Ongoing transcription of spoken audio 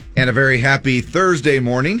And a very happy Thursday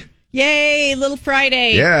morning. Yay, Little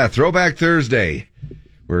Friday. Yeah, Throwback Thursday.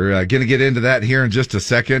 We're going to get into that here in just a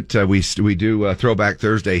second. We do Throwback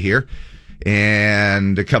Thursday here.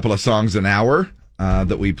 And a couple of songs an hour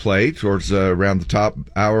that we play towards around the top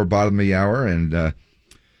hour, bottom of the hour. And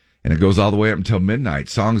it goes all the way up until midnight.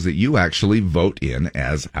 Songs that you actually vote in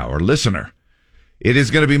as our listener. It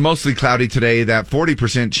is going to be mostly cloudy today. That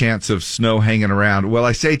 40% chance of snow hanging around. Well,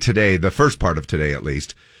 I say today, the first part of today at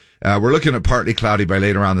least. We're looking at partly cloudy by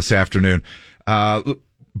later on this afternoon. But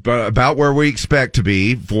about where we expect to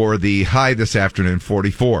be for the high this afternoon,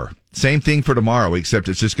 44. Same thing for tomorrow, except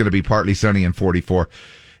it's just going to be partly sunny and 44.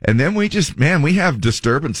 And then we have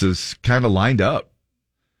disturbances kind of lined up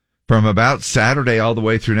from about Saturday all the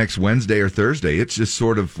way through next Wednesday or Thursday. It's just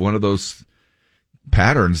sort of one of those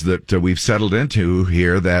patterns that we've settled into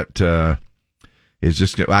here that is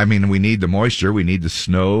just, we need the moisture, we need the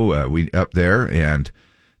snow up there, and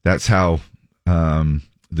that's how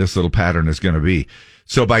this little pattern is going to be.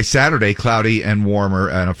 So by Saturday, cloudy and warmer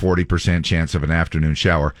and a 40% chance of an afternoon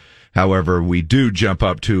shower. However, we do jump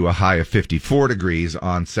up to a high of 54 degrees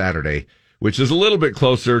on Saturday, which is a little bit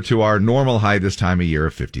closer to our normal high this time of year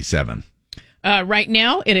of 57. Right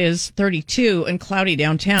now, it is 32 and cloudy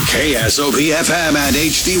downtown. KSOP-FM and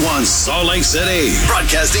HD1 Salt Lake City.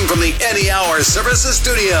 Broadcasting from the Any Hour Services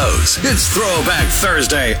Studios. It's Throwback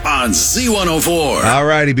Thursday on Z104. All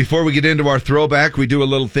righty, before we get into our throwback, we do a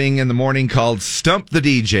little thing in the morning called Stump the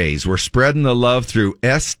DJs. We're spreading the love through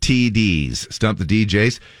STDs. Stump the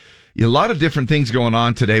DJs. A lot of different things going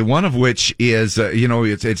on today, one of which is,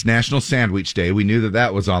 it's National Sandwich Day. We knew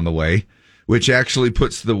that was on the way. Which actually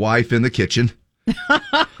puts the wife in the kitchen,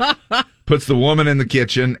 puts the woman in the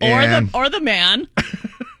kitchen, or the man.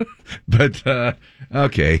 But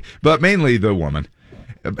but mainly the woman.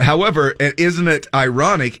 However, isn't it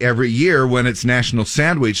ironic every year when it's National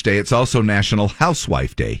Sandwich Day, it's also National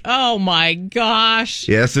Housewife Day? Oh my gosh!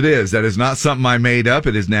 Yes, it is. That is not something I made up.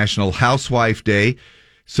 It is National Housewife Day,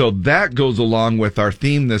 so that goes along with our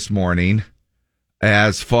theme this morning,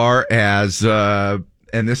 as far as.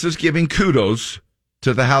 And this is giving kudos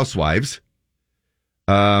to the housewives.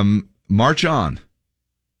 March on.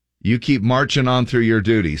 You keep marching on through your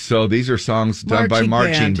duties. So these are songs done by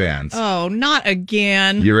marching bands. Oh, not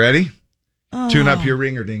again. You ready? Oh. Tune up your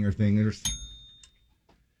ringer-dinger thingers.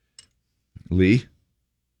 Lee?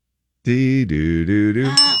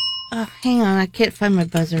 Dee-doo-doo-doo. Hang on, I can't find my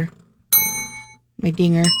buzzer. My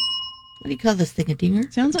dinger. What do you call this thing, a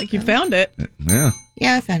dinger? Sounds like you found it. Yeah.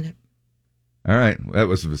 Yeah, I found it. All right. That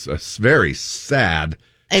was a very sad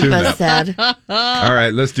It tune-up. was sad. All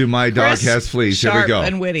right. Let's do My Dog Crisp, Has Fleas. Here we sharp, go.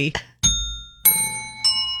 and witty.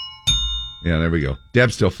 Yeah, there we go.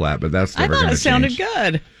 Deb's still flat, but that's never going to change. I thought it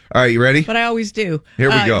sounded good. All right. You ready? But I always do.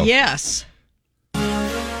 Here we go. Yes.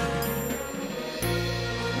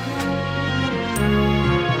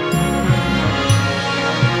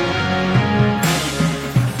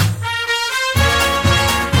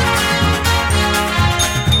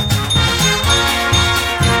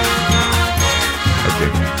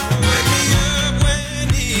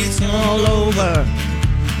 All over.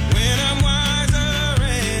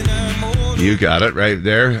 You got it right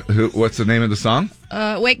there. What's the name of the song?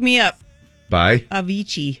 Wake Me Up. By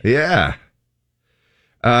Avicii. Yeah.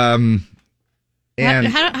 And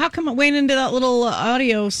how come it went into that little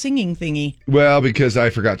audio singing thingy? well, because I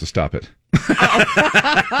forgot to stop it.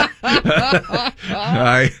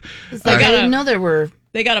 I didn't know there were.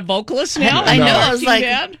 They got a vocalist now? I know. No. I was like,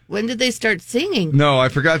 Band? when did they start singing? No, I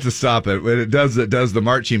forgot to stop it. When it does the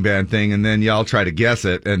marching band thing, and then y'all try to guess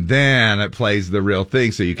it, and then it plays the real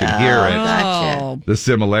thing so you can hear it. Gotcha. The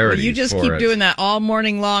similarities. You just keep doing that all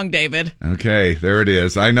morning long, David. Okay, there it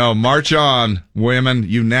is. I know. March on, women,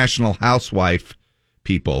 you National Housewife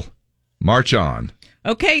people. March on.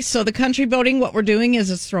 Okay, so the country voting, what we're doing is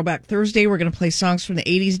it's Throwback Thursday. We're going to play songs from the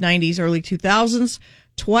 80s, 90s, early 2000s,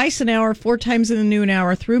 twice an hour, 4 times in the noon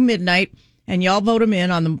hour through midnight, and y'all vote them in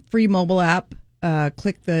on the free mobile app.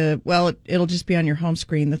 Click it'll just be on your home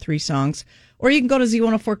screen, the 3 songs. Or you can go to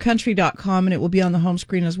z104country.com, and it will be on the home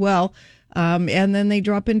screen as well. And then they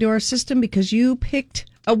drop into our system because you picked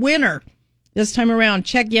a winner. This time around,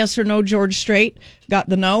 check yes or no. George Strait got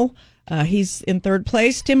the no. He's in third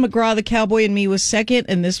place. Tim McGraw, the Cowboy, and me was second,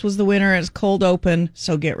 and this was the winner. It's cold open,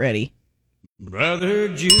 so get ready. Brother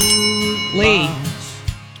Jude. Lee.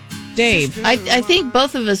 Dave. I think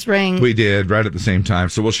both of us rang. We did right at the same time,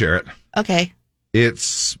 so we'll share it. Okay.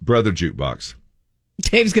 It's Brother Jukebox.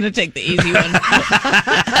 Dave's going to take the easy one.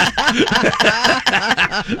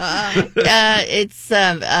 It's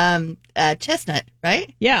Chestnut,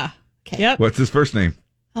 right? Yeah. Okay. Yep. What's his first name?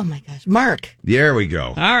 Oh my gosh, Mark. There we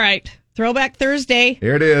go. All right. Throwback Thursday.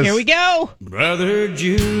 Here it is. Here we go. Brother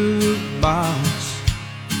jukebox,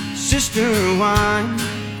 sister wine,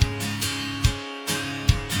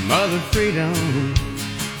 mother freedom,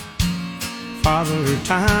 father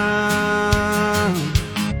time.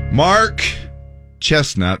 Mark,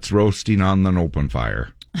 chestnuts roasting on an open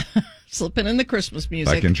fire. Slipping in the Christmas If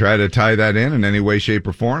music. I can try to tie that in any way, shape,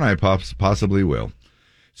 or form, I possibly will.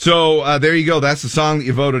 So there you go. That's the song that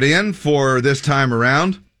you voted in for this time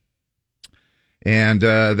around. And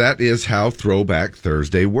that is how Throwback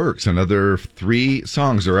Thursday works. Another 3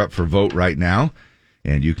 songs are up for vote right now.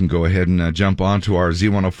 And you can go ahead and jump onto our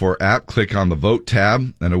Z104 app, click on the vote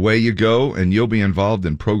tab, and away you go. And you'll be involved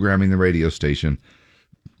in programming the radio station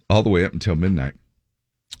all the way up until midnight.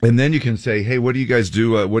 And then you can say, hey, what do you guys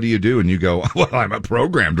do? What do you do? And you go, well, I'm a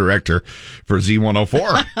program director for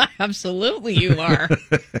Z104. Absolutely, you are.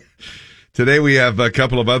 Today we have a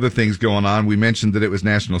couple of other things going on. We mentioned that it was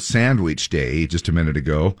National Sandwich Day just a minute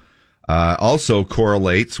ago. Also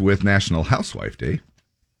correlates with National Housewife Day,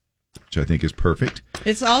 which I think is perfect.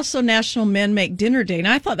 It's also National Men Make Dinner Day. And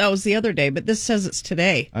I thought that was the other day, but this says it's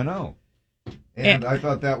today. I know. And I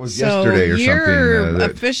thought that was So yesterday or you're something.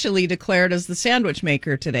 officially declared as the sandwich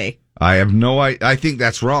maker today. I have no idea. I think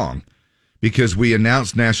that's wrong because we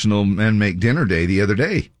announced National Men Make Dinner Day the other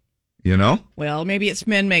day, you know? Well, maybe it's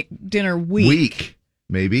Men Make Dinner Week. Week,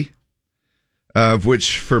 maybe.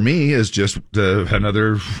 Which for me is just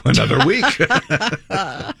another week.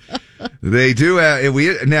 They do.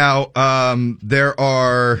 There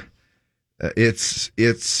are. It's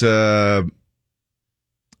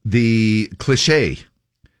the cliche,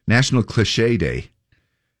 National Cliche Day.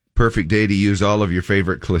 Perfect day to use all of your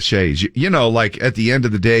favorite cliches. You know, like at the end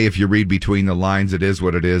of the day, if you read between the lines, it is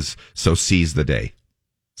what it is. So seize the day.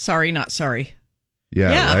 Sorry, not sorry.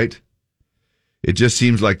 Yeah, right? It just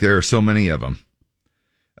seems like there are so many of them.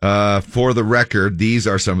 For the record, these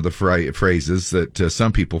are some of the phrases that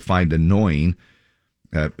some people find annoying.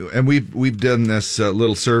 And we've done this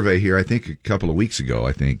little survey here, I think a couple of weeks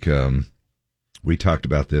ago, we talked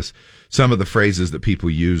about this. Some of the phrases that people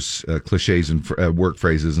use, cliches and work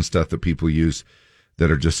phrases and stuff that people use that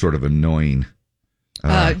are just sort of annoying.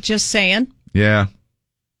 Just saying. Yeah.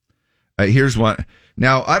 Here's one.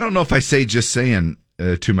 Now, I don't know if I say just saying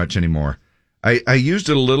too much anymore. I used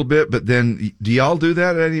it a little bit, but then do y'all do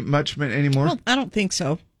that much anymore? Well, I don't think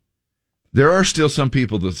so. There are still some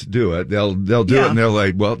people that do it. They'll do it and they're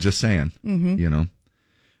like, well, just saying, you know.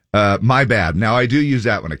 My bad. Now, I do use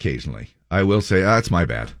that one occasionally. I will say, it's my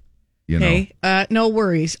bad. You know. Hey, no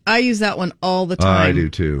worries. I use that one all the time. I do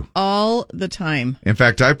too. All the time. In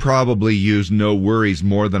fact, I probably use no worries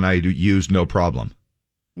more than I use no problem.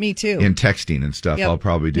 Me too. In texting and stuff, Yep, I'll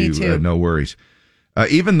probably do me too. no worries.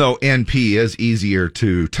 Even though NP is easier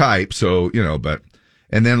to type, so, you know, but,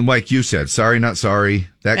 and then like you said, sorry, not sorry,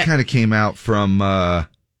 that kind of came out from,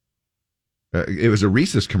 it was a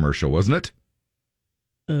Reese's commercial, wasn't it?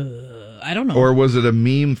 I don't know. Or was it a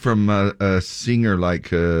meme from a singer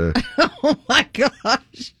like oh my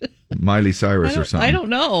gosh. Miley Cyrus or something? I don't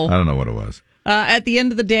know. I don't know what it was. At the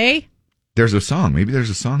end of the day? There's a song. Maybe there's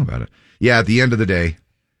a song about it. Yeah, at the end of the day.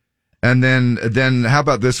 And then how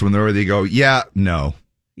about this one where they go, yeah, no.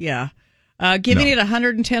 Yeah. Giving it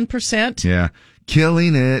 110%. Yeah.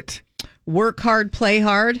 Killing it. Work hard, play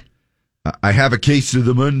hard. I have a case of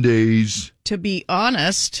the Mondays. To be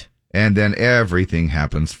honest. And then everything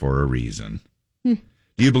happens for a reason. Do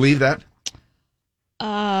you believe that?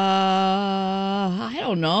 I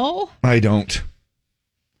don't know. I don't.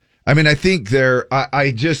 I mean, I think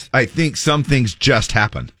I think some things just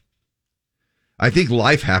happen. I think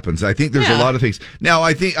life happens. I think there's a lot of things. Now,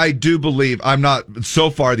 I do believe I'm not so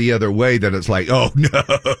far the other way that it's like, oh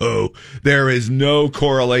no, there is no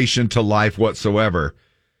correlation to life whatsoever.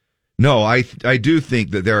 No, I do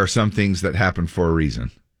think that there are some things that happen for a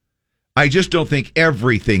reason. I just don't think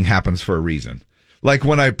everything happens for a reason. Like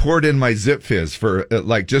when I poured in my Zip Fizz for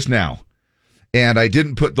like just now, and I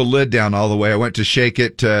didn't put the lid down all the way. I went to shake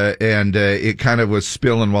it, and it kind of was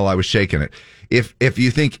spilling while I was shaking it. If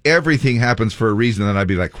you think everything happens for a reason, then I'd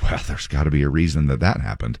be like, well, there's got to be a reason that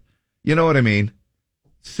happened. You know what I mean?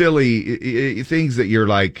 Silly things that you're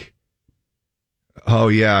like, oh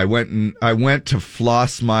yeah, I went to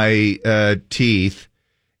floss my teeth,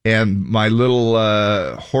 and my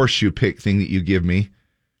little horseshoe pick thing that you give me,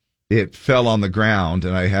 it fell on the ground,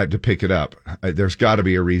 and I had to pick it up. There's got to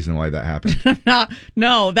be a reason why that happened.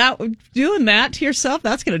 No, doing that to yourself,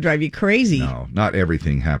 that's going to drive you crazy. No, not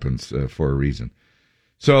everything happens for a reason.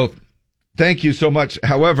 So, thank you so much.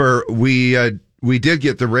 However, we we did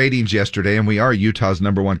get the ratings yesterday, and we are Utah's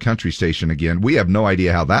 #1 country station again. We have no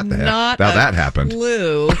idea how that happened.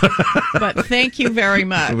 Clue, but thank you very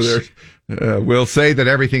much. We'll say that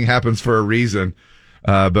everything happens for a reason.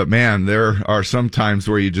 But man, there are some times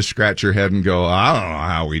where you just scratch your head and go, I don't know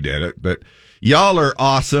how we did it, but y'all are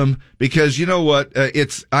awesome because you know what?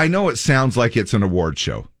 I know it sounds like it's an award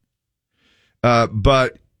show.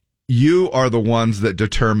 But you are the ones that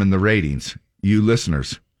determine the ratings, you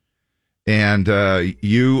listeners. And,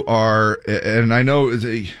 you are, and I know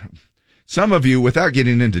some of you, without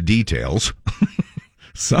getting into details,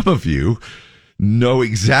 some of you know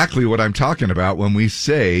exactly what I'm talking about when we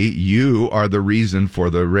say you are the reason for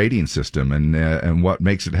the rating system and what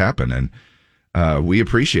makes it happen. And we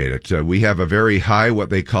appreciate it. We have a very high,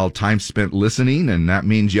 what they call time spent listening, and that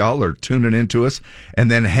means y'all are tuning into us and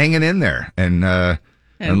then hanging in there and listening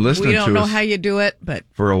to us. We don't know how you do it, but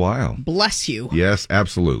for a while. Bless you. Yes,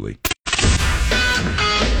 absolutely.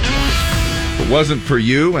 If it wasn't for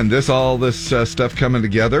you and all this stuff coming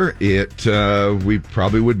together, we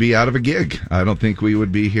probably would be out of a gig. I don't think we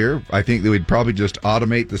would be here. I think that we'd probably just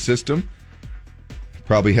automate the system,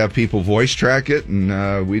 probably have people voice track it,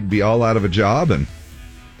 and we'd be all out of a job. And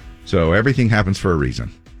so everything happens for a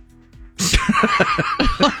reason.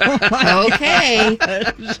 Okay.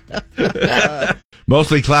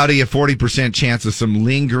 Mostly cloudy, a 40% chance of some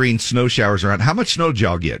lingering snow showers around. How much snow did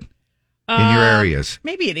y'all get in your areas?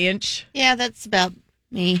 Maybe an inch. Yeah, that's about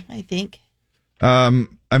me, I think. I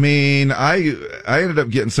mean, I ended up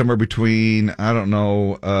getting somewhere between, I don't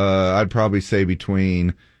know, I'd probably say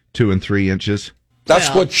between 2 and 3 inches.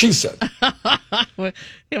 That's what she said.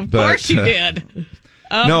 Of course you did.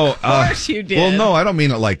 Of course you did. Well, no, I don't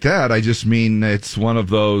mean it like that. I just mean it's one of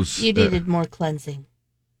those. You needed more cleansing.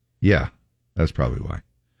 Yeah, that's probably why.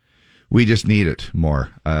 We just need it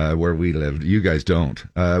more where we live. You guys don't.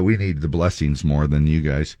 We need the blessings more than you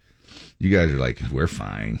guys. You guys are like, we're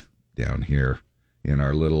fine down here in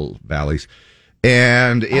our little valleys.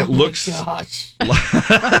 And it looks. Gosh.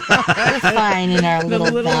 We're fine in our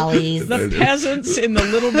little valleys. The peasants in the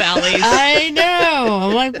little valleys. I know.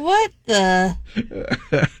 I'm like, what the?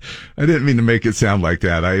 I didn't mean to make it sound like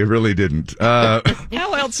that. I really didn't. How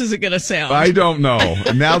else is it going to sound? I don't know.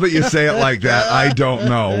 Now that you say it like that, I don't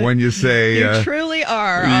know. When you say. You truly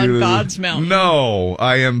are on God's mountain. No,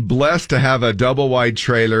 I am blessed to have a double wide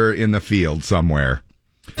trailer in the field somewhere.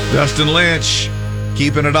 Dustin Lynch.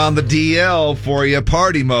 Keeping it on the DL for you.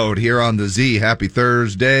 Party mode here on the Z. Happy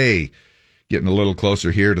Thursday. Getting a little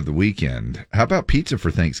closer here to the weekend. How about pizza for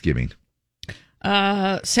Thanksgiving?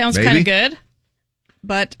 Sounds kind of good.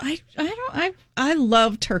 But I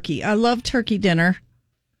love turkey. I love turkey dinner.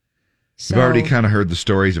 So. We've already kind of heard the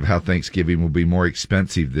stories of how Thanksgiving will be more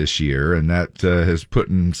expensive this year, and that has put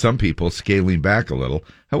some people scaling back a little.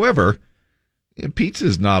 However, pizza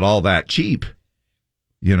is not all that cheap.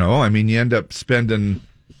 You know, I mean, you end up spending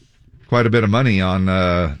quite a bit of money on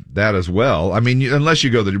that as well. I mean, unless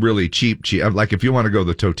you go the really cheap, like if you want to go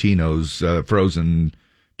the Totino's frozen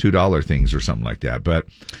 $2 things or something like that. But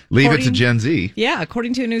leave it to Gen Z. Yeah,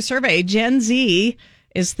 according to a new survey, Gen Z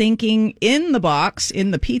is thinking in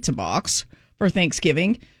the pizza box for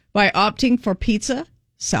Thanksgiving by opting for pizza,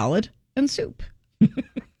 salad, and soup.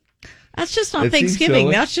 That's just not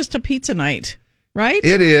Thanksgiving. That's just a pizza night. Right?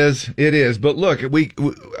 It is. But look,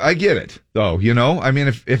 I get it, though. You know, I mean,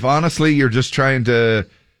 if honestly you're just trying to,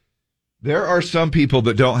 there are some people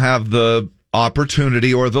that don't have the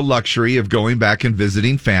opportunity or the luxury of going back and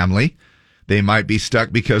visiting family. They might be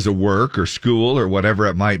stuck because of work or school or whatever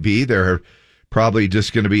it might be. They're probably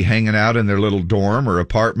just going to be hanging out in their little dorm or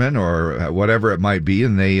apartment or whatever it might be,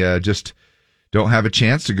 and they just don't have a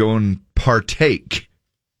chance to go and partake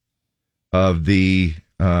of the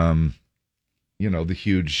the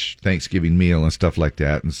huge Thanksgiving meal and stuff like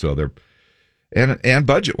that. And so they're, and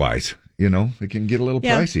budget wise, it can get a little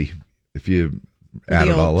pricey if you add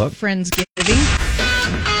it all up. Friendsgiving.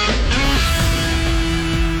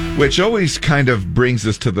 Which always kind of brings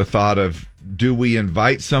us to the thought of, do we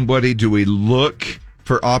invite somebody? Do we look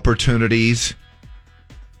for opportunities?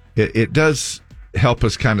 It does help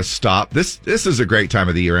us kind of stop. This is a great time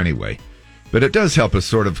of the year anyway. But it does help us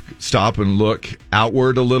sort of stop and look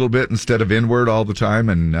outward a little bit instead of inward all the time,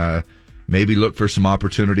 and maybe look for some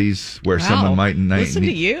opportunities where someone might need. Listen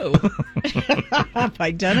to you. Have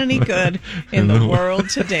I done any good in the world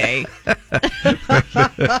today?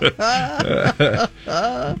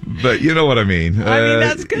 But you know what I mean. I mean,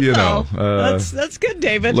 that's good, though. That's good,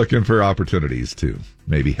 David. Looking for opportunities to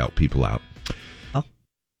maybe help people out.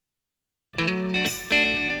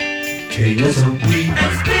 KSOP.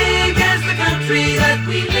 As big as the country that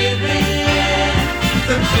we live in,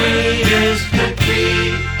 the greatest country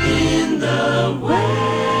in the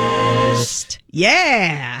West.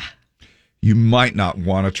 Yeah. You might not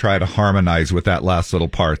want to try to harmonize with that last little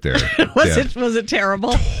part there. Was it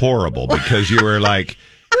terrible? Horrible, because you were like...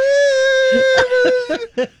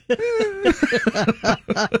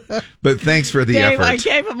 But thanks for the Dave, effort. I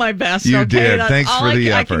gave it my best. You okay? did. That's Thanks all for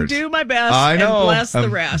the I effort. can do my best. I know. And bless the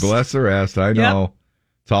rest. Bless the rest. I know.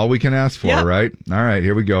 It's all we can ask for, Yep. right? All right,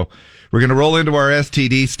 here we go. We're going to roll into our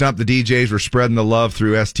STD. Stump the DJs. We're spreading the love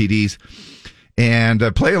through STDs. And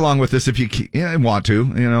play along with this if you want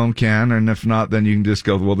to, can. And if not, then you can just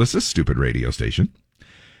go, well, this is a stupid radio station.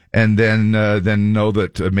 And then know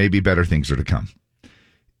that maybe better things are to come.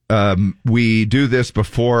 We do this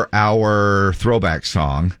before our throwback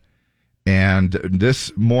song. And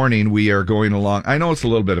this morning we are going along. I know it's a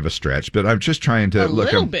little bit of a stretch, but I'm just trying to look.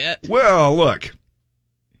 A little bit. Well, look.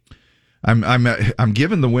 I'm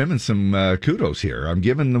giving the women some kudos here. I'm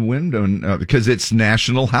giving the women because it's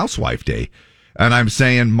National Housewife Day, and I'm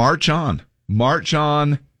saying march on, march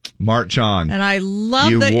on, march on. And I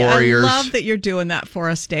love you that. warriors. I love that you're doing that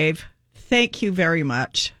for us, Dave. Thank you very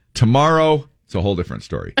much. Tomorrow, it's a whole different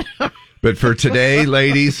story. But for today,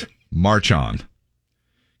 ladies, march on.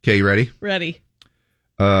 Okay, you ready? Ready.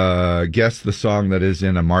 Guess the song that is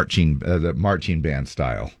in a marching band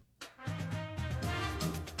style.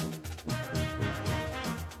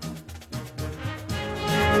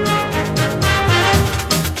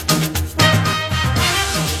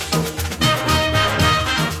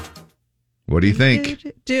 What do you think?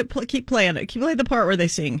 Keep playing it. Keep playing the part where they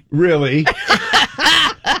sing. Really?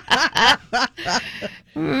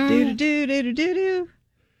 Do do do do do do.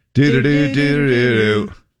 Do do do do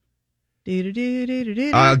do. Do do do do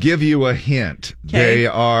do. I'll give you a hint. Okay.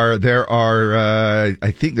 There are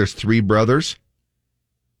I think there's 3 brothers.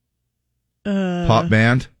 Pop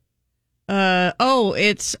band.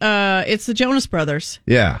 It's the Jonas Brothers.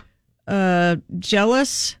 Yeah.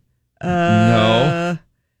 Jealous. No.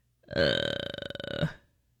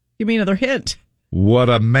 Give me another hint. What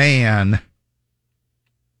a man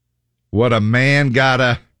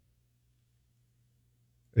gotta.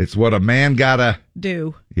 It's what a man gotta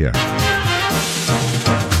Do. Yeah.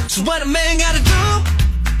 So what a man gotta do?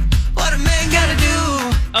 What a man gotta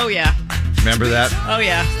do? Oh yeah. Remember that? Oh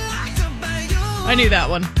yeah. I knew that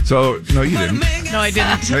one. So no, you didn't. No, I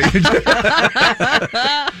didn't.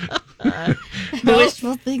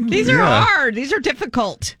 Wishful thinking. These are Yeah. hard. These are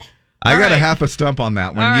difficult. I All got a right. half a stump on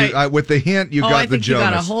that one. All right. With the hint, you I got the think you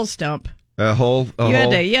got a Jonas. whole stump. A whole. You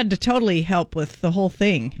had to totally help with the whole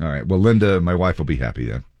thing. All right. Well, Linda, my wife, will be happy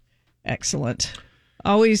then. Excellent.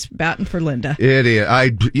 Always batting for Linda. It is.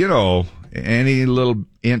 Any little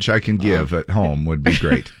inch I can give at home would be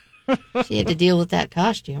great. She had to deal with that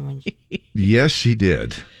costume. When she... Yes, she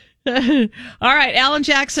did. All right, Alan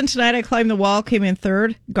Jackson, Tonight I Climbed the Wall, came in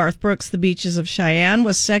third. Garth Brooks, The Beaches of Cheyenne,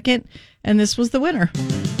 was second. And this was the winner.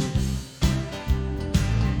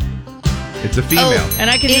 It's a female. Oh. And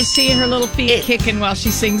I can just see her little feet kicking while she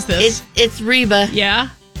sings this. It's Reba. Yeah?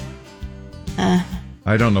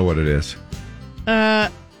 I don't know what it is.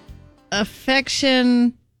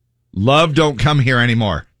 Affection Love don't come here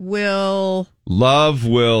anymore. will Love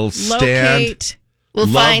will stand. locate.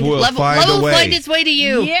 Love will find a will way. find its way to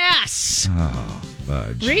you. Yes!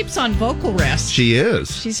 Fudge. Reap's on vocal rest. She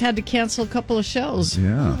is. She's had to cancel a couple of shows. Oh,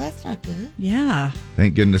 Yeah. that's not good. Yeah,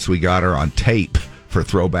 Thank goodness we got her on tape for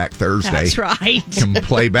Throwback Thursday. that's right. Can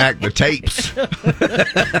play back the tapes.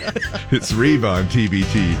 It's Reba on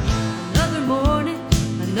TBT. Another morning,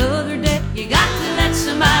 another day. You got to let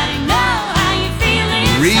somebody know how you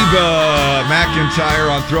feeling. Reba McEntire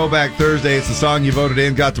on Throwback Thursday. It's the song you voted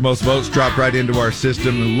in, got the most votes, dropped right into our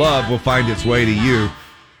system, and love will find its way to you.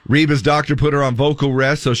 Reba's doctor put her on vocal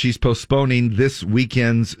rest, so she's postponing this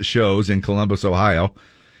weekend's shows in Columbus, Ohio,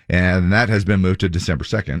 and that has been moved to December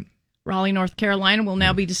 2nd. Raleigh, North Carolina will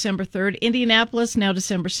now be December 3rd. Indianapolis, now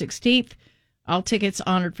December 16th. All tickets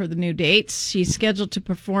honored for the new dates. She's scheduled to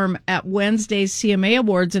perform at Wednesday's CMA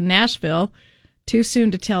Awards in Nashville. Too soon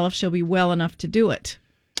to tell if she'll be well enough to do it.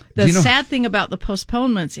 The sad thing about the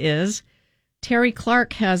postponements is Terry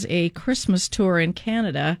Clark has a Christmas tour in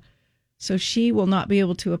Canada, so she will not be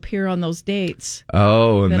able to appear on those dates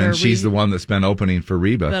Oh, and That then are she's the one that's been opening for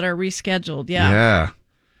Reba. that are rescheduled. Yeah. Yeah.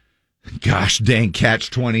 Gosh dang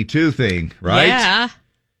catch-22 thing, right? Yeah.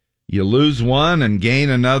 You lose one and gain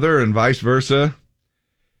another and vice versa.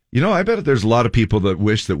 You know, I bet there's a lot of people that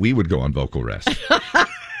wish that we would go on vocal rest.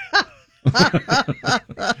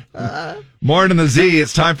 Morning, the Z.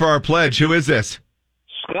 It's time for our pledge. Who is this?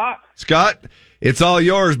 Scott, Scott, it's all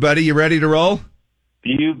yours, buddy. You ready to roll?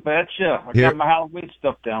 you betcha. I Here. got my Halloween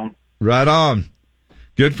stuff down. Right on.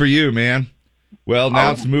 Good for you, man. Well,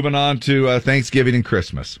 now it's moving on to Thanksgiving and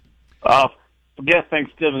Christmas. Forget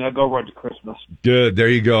Thanksgiving. I go right to Christmas. Good. There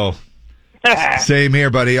you go. Same here,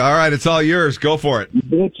 buddy. All right, it's all yours. Go for it.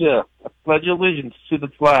 Betcha. I pledge allegiance to the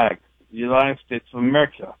flag, the United States of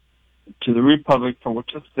America, to the republic for which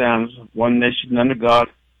it stands, one nation under God,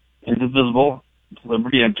 indivisible, with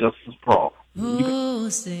liberty and justice for all. Oh,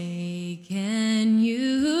 say, can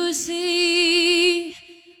you see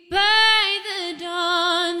by the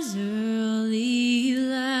dawn's early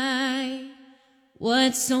light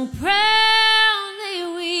what so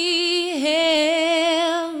proudly we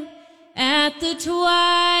hailed at the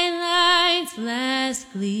twilight's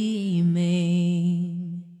last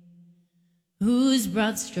gleaming, whose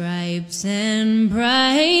broad stripes and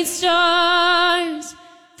bright stars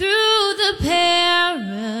through the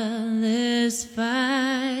perilous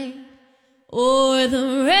fight o'er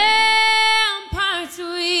the ramparts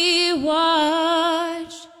we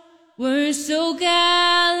watched were so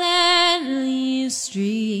gallantly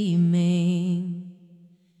streaming,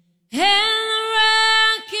 and the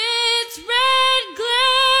rocket's red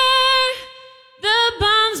glare, the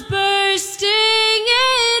bombs bursting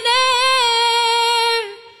in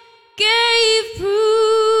air, gave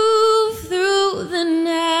proof through the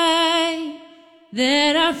night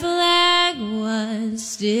that our flag was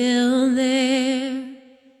still there.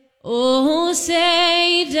 Oh,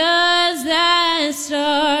 say, does that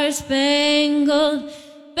star-spangled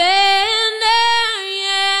banner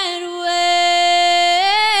yet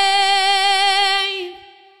wave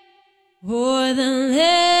o'er the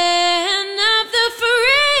land of the free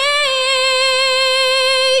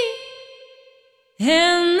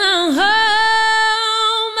and the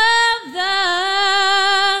home of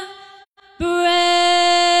the brave?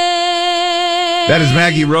 That is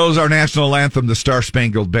Maggie Rose, our national anthem, the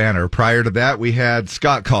Star-Spangled Banner. Prior to that, we had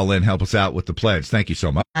Scott call in, help us out with the pledge. Thank you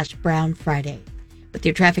so much. Josh Brown Friday. With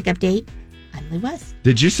your traffic update, I'm Lee West.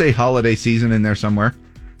 Did you say holiday season in there somewhere?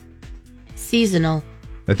 Seasonal.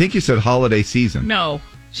 I think you said holiday season. No,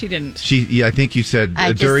 she didn't. I think you said I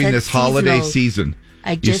just during said this holiday seasonal. season.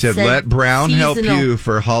 I You just said, said let Brown help seasonal. you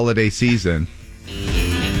for holiday season.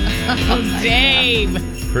 Oh, Dave.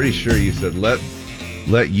 Pretty sure you said, let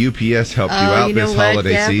UPS help you Oh, out you know this what,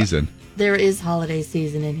 holiday Deb? season. There is holiday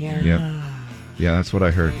season in here. Yep. Yeah, that's what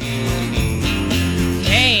I heard.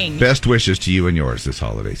 Dang. Best wishes to you and yours this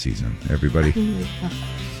holiday season, everybody.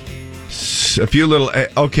 A few little...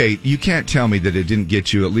 Okay, you can't tell me that it didn't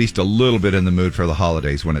get you at least a little bit in the mood for the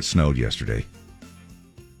holidays when it snowed yesterday.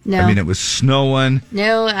 No. I mean, it was snowing.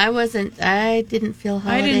 No, I wasn't. I didn't feel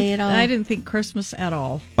holiday at all. I didn't think Christmas at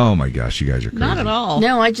all. Oh, my gosh, you guys are crazy. Not at all.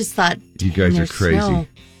 No, I just thought You guys are there's crazy. snow.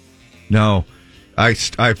 No, I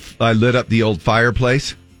lit up the old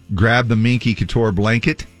fireplace, grabbed the Minky Couture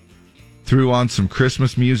blanket, threw on some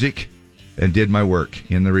Christmas music, and did my work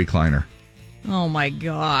in the recliner. Oh, my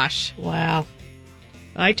gosh. Wow.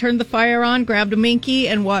 I turned the fire on, grabbed a Minky,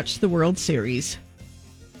 and watched the World Series.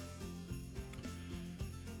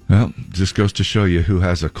 Well, just goes to show you who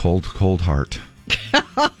has a cold, cold heart.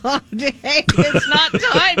 Dang, it's not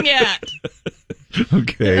time yet.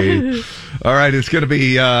 Okay. All right, it's going to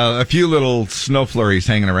be a few little snow flurries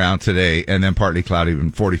hanging around today, and then partly cloudy,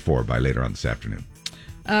 and 44 by later on this afternoon.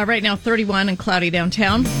 Right now, 31 and cloudy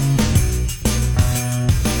downtown.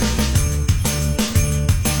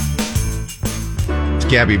 It's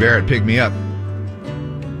Gabby Barrett, Pick Me Up.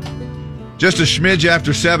 Just a smidge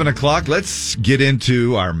after 7 o'clock, let's get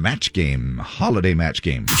into our match game, holiday match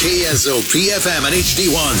game. KSOP FM and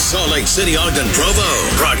HD1 Salt Lake City, Ogden,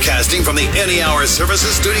 Provo. Broadcasting from the Any Hour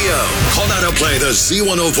Services Studio. Call now to play the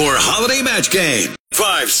Z104 Holiday Match Game.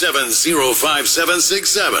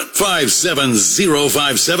 570-5767.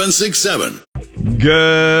 570-5767.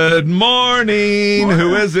 Good morning.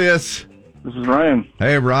 Who is this? This is Ryan.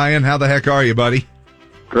 Hey, Ryan. How the heck are you, buddy?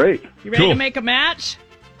 Great. You ready Cool. to make a match?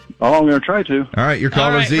 Oh, I'm going to try to. All right, your All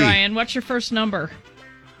caller right, Z. Ryan, what's your first number?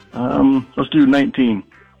 Let's do 19.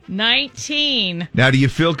 19. Now, do you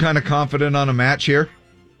feel kind of confident on a match here?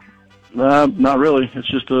 Not really. It's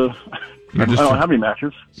just I don't have any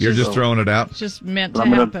matches. You're just throwing it out? It's just meant to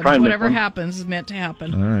I'm gonna happen. try and make Whatever one. happens is meant to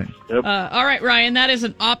happen. All right. Yep. All right, Ryan, that is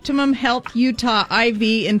an Optimum Health Utah IV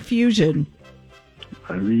infusion.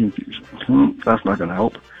 IV infusion. That's not going to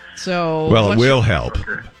help. So, Well, it what's- will help.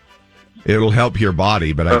 It'll help your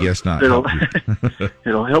body, but I guess not It'll, help you.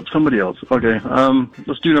 it'll help somebody else. Okay.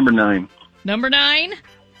 Let's do number 9. Number 9,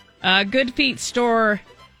 Good Feet Store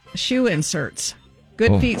shoe inserts.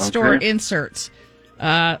 Good Oh. Feet Store Okay. inserts.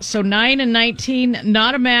 So 9 and 19,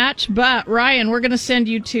 not a match, but Ryan, we're going to send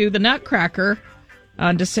you to the Nutcracker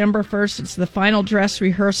on December 1st. It's the final dress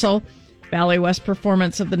rehearsal. Ballet West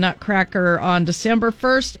performance of the Nutcracker on December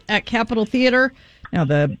 1st at Capitol Theater. Now,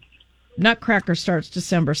 the Nutcracker starts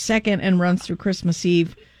December 2nd and runs through Christmas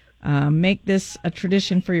Eve. Make this a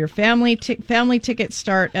tradition for your family. Family tickets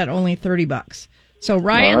start at only $30. So,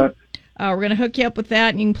 Ryan, All right. we're going to hook you up with that,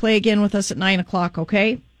 and you can play again with us at 9 o'clock,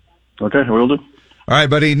 okay? Okay, will do. All right,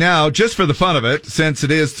 buddy. Now, just for the fun of it, since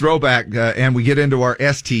it is throwback and we get into our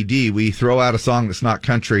STD, we throw out a song that's not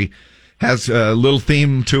country, has a little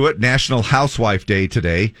theme to it, National Housewife Day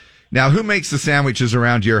today. Now, who makes the sandwiches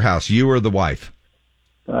around your house, you or the wife?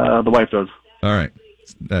 The wife does. All right.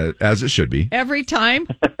 As it should be. Every time?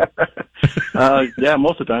 Yeah,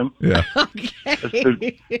 most of the time. Yeah.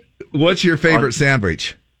 Okay. What's your favorite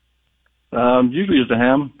sandwich? Usually it's the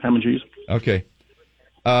ham and cheese. Okay.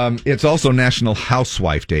 It's also National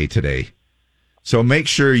Housewife Day today. So make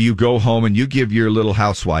sure you go home and you give your little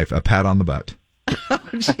housewife a pat on the butt.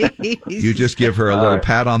 You just give her a little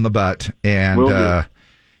pat on the butt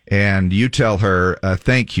and you tell her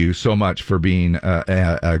thank you so much for being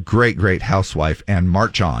a great housewife and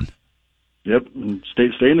march on. Yep, and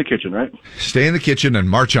stay in the kitchen, right? Stay in the kitchen and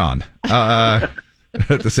march on at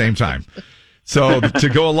the same time. So to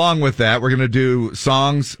go along with that, we're going to do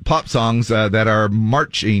pop songs that are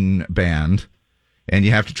marching band, and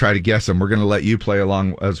you have to try to guess them. We're going to let you play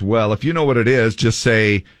along as well. If you know what it is, just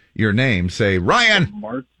say your name. Say Ryan.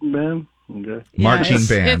 Marching band. Okay. Marching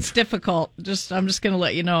band. It's difficult. I'm just going to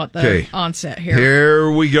let you know at the onset here.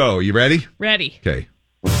 Here we go. You ready? Ready. Okay.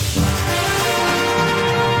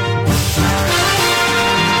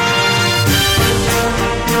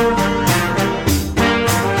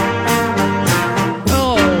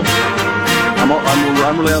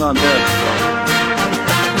 I'm relying on Deb.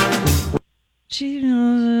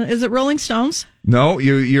 Is it Rolling Stones? No,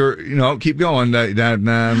 you're keep going. Na na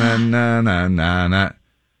na na na na na na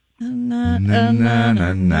na na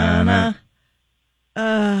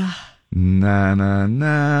na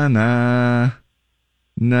na na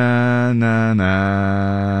na na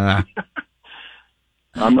na.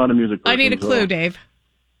 I'm not a music person. I need a clue, Dave.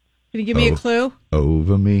 Can you give me a clue?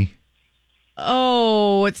 Over me.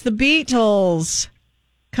 Oh, it's the Beatles.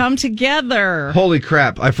 Come Together. Holy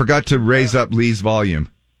crap, I forgot to raise up Lee's volume.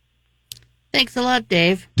 Thanks a lot,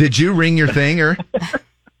 Dave. Did you ring your thing or?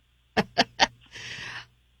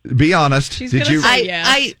 Be honest. Did you?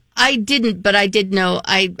 I didn't, but I did know.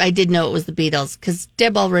 I did know it was the Beatles because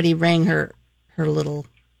Deb already rang her little.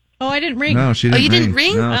 Oh, I didn't ring. No, she didn't. Oh, you didn't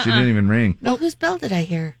ring? No, she didn't even ring. No, whose bell did I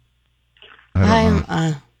hear? I don't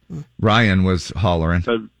know. Ryan was hollering.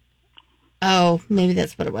 Oh, maybe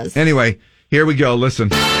that's what it was. Anyway, here we go. Listen.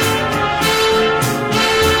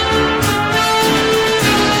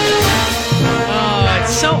 Oh,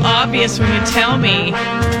 it's so obvious when you tell me.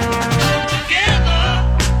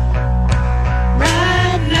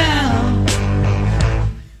 Right now.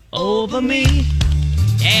 Over me.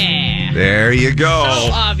 Yeah. There you go.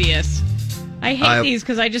 So obvious. I hate these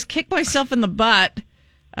because I just kick myself in the butt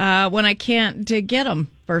when I can't get them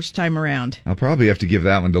first time around. I'll probably have to give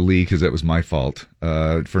that one to Lee because it was my fault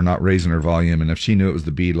for not raising her volume. And if she knew it was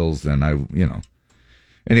the Beatles, then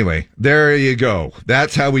Anyway, there you go.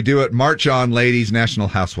 That's how we do it. March on, ladies. National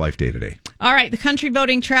Housewife Day today. All right. The country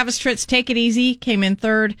voting Travis Tritt's Take It Easy came in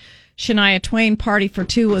third. Shania Twain, Party for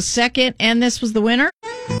Two was second. And this was the winner.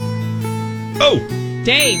 Oh.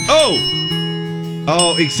 Dave.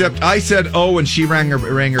 Oh, except I said and she rang her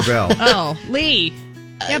bell. Oh, Lee.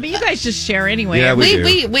 Yeah, but you guys just share anyway. Yeah,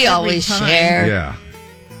 we always share. Yeah.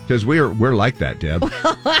 Because we're like that, Deb.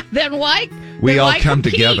 Then why? We all why come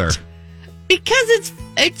compete? together. Because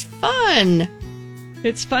it's fun.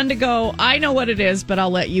 It's fun to go, I know what it is, but I'll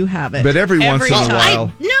let you have it. But every once in a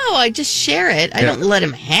while. I just share it. I don't let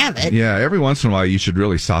him have it. Yeah, every once in a while you should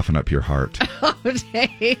really soften up your heart. Oh,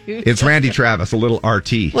 Dave. It's Randy Travis, a little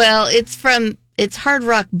RT. Well, it's hard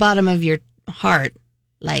rock bottom of your heart.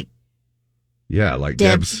 Like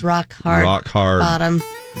Deb's rock hard bottom.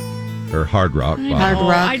 Or hard rock bottom. Hard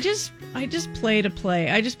rock. I just play to play.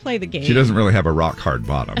 I just play the game. She doesn't really have a rock hard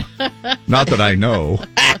bottom. Not that I know.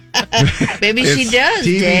 Maybe she does,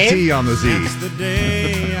 TBT Dave. on the Z. It's the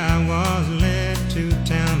day I was led to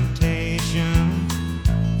temptation,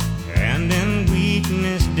 and in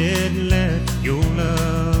weakness did let your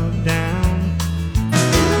love down.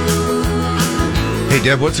 Hey,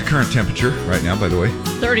 Deb, what's the current temperature right now, by the way?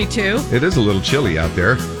 32. It is a little chilly out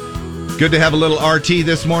there. Good to have a little RT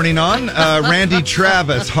this morning on. Randy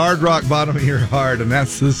Travis, Hard Rock Bottom of Your Heart. And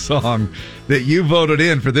that's the song that you voted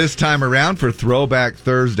in for this time around for Throwback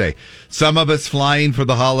Thursday. Some of us flying for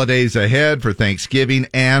the holidays ahead for Thanksgiving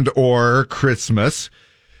and or Christmas.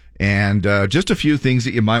 And just a few things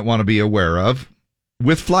that you might want to be aware of.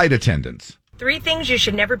 with flight attendants. 3 things you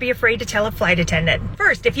should never be afraid to tell a flight attendant.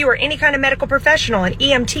 First, if you are any kind of medical professional, an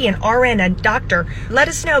EMT, an RN, a doctor, let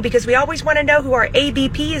us know because we always want to know who our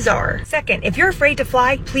ABPs are. Second, if you're afraid to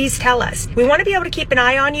fly, please tell us. We want to be able to keep an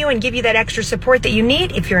eye on you and give you that extra support that you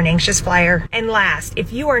need if you're an anxious flyer. And last,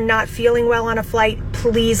 if you are not feeling well on a flight,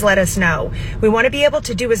 please let us know. We want to be able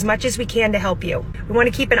to do as much as we can to help you. We want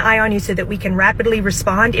to keep an eye on you so that we can rapidly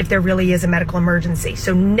respond if there really is a medical emergency.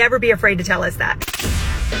 So never be afraid to tell us that.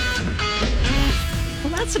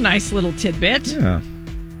 That's a nice little tidbit. Yeah.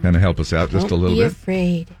 Kind of help us out just a little Be bit.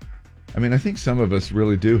 afraid. I mean, I think some of us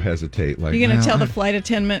really do hesitate. Like, You're going to tell the flight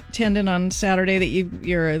attendant on Saturday that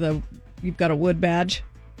you've got a wood badge?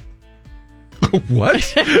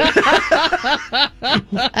 What?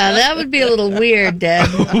 That would be a little weird, Deb.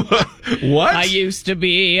 What? I used to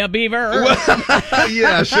be a beaver.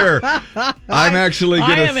 Yeah, sure. I'm actually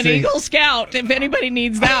going to I am an Eagle Scout if anybody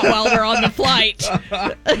needs that while they're on the flight.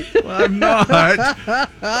 I'm not.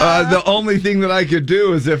 The only thing that I could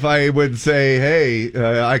do is if I would say,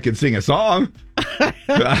 hey, I could sing a song.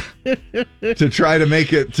 To try to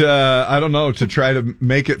make it, I don't know, to try to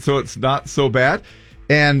make it so it's not so bad.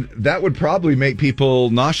 And that would probably make people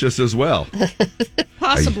nauseous as well.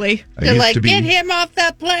 Possibly. They're like, get him off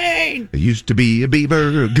that plane. I used to be a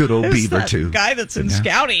beaver, a good old Who's beaver that too. guy that's in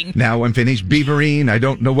scouting? Now I'm finished beavering. I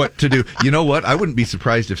don't know what to do. You know what? I wouldn't be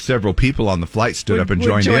surprised if several people on the flight stood up and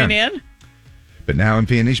joined in. But now I'm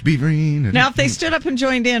finished beavering. Now, if they stood up and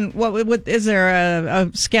joined in, what is there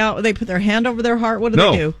a scout? They put their hand over their heart. What do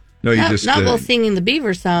they do? No, you Not while singing the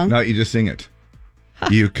beaver song. No, you just sing it.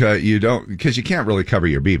 You don't, because you can't really cover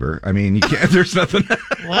your beaver. I mean, you can't. There's nothing.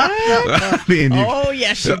 What? I mean,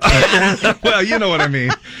 yes, you can. Well, you know what I mean.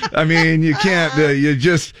 I mean, you can't.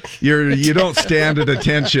 You don't stand at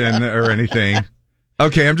attention or anything.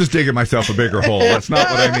 Okay, I'm just digging myself a bigger hole. That's not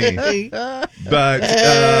what I mean.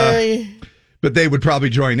 But they would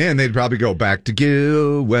probably join in. They'd probably go back to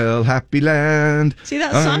Gilwell, Happy Land. See,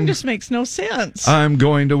 that song just makes no sense. I'm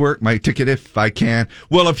going to work my ticket if I can.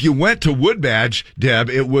 Well, if you went to Woodbadge,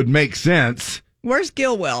 Deb, it would make sense. Where's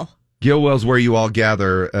Gilwell? Gilwell's where you all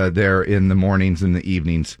gather there in the mornings and the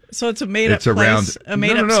evenings. So it's a made-up place? A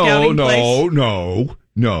made-up scouting place?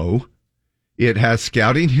 No. It has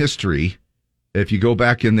scouting history. If you go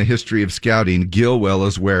back in the history of scouting, Gilwell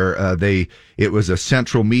is where it was a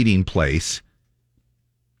central meeting place.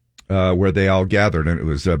 Where they all gathered, and it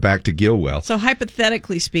was back to Gilwell. So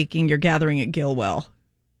hypothetically speaking, you're gathering at Gilwell.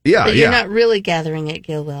 Yeah, but you're not really gathering at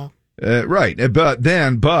Gilwell. Right.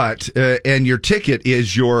 And your ticket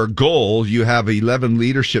is your goal. You have 11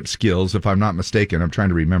 leadership skills, if I'm not mistaken. I'm trying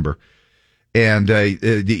to remember. And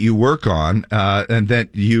that you work on, and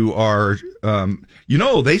that you are,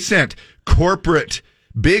 they sent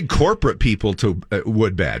big corporate people to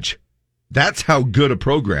Woodbadge. That's how good a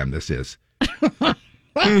program this is.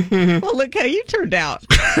 Well, look how you turned out.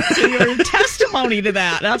 So you're testimony to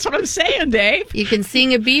that. That's what I'm saying, Dave. You can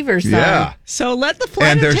sing a beaver song. Yeah. So let the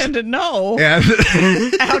flight attendant know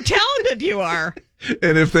how talented you are.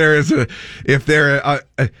 And if there's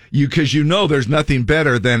there's nothing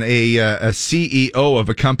better than a CEO of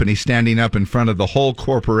a company standing up in front of the whole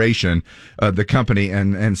corporation of the company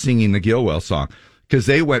and singing the Gilwell song, because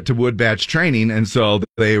they went to Woodbadge training, and so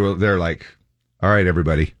they're like, all right,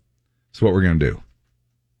 everybody, that's what we're gonna do.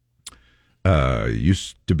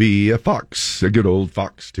 Used to be a fox, a good old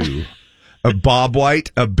fox too, a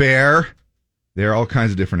bobwhite, a bear. There are all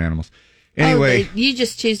kinds of different animals. Anyway, you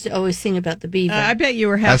just choose to always sing about the beaver. I bet you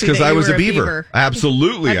were happy. That's because I was a beaver.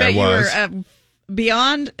 Absolutely, I was. You were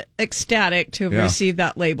beyond ecstatic to have received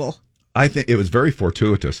that label. I think it was very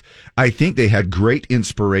fortuitous. I think they had great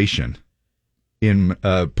inspiration in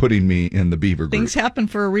putting me in the beaver group. Things happen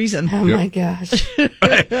for a reason. Oh my gosh!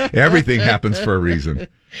 Everything happens for a reason.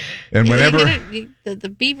 And whenever the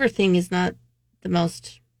beaver thing is not the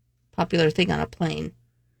most popular thing on a plane.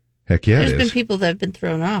 Heck yeah, There's been people that have been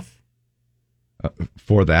thrown off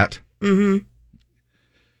for that. Mm-hmm.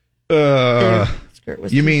 Skirt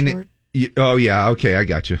was you mean? Oh yeah, okay, I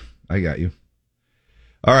got you.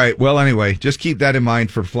 All right. Well, anyway, just keep that in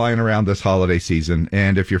mind for flying around this holiday season.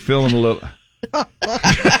 And if you're feeling a little. Keep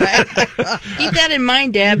that in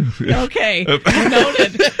mind, Deb. Okay,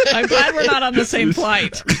 noted. I'm glad we're not on the same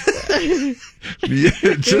flight.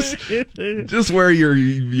 just wear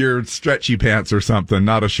your stretchy pants or something,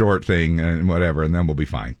 not a short thing, and whatever, and then we'll be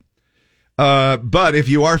fine. But if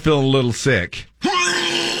you are feeling a little sick,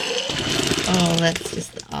 that's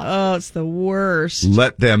just it's the worst.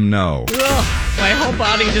 Let them know. Ugh, my whole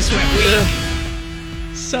body just went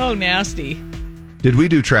weak. So nasty. Did we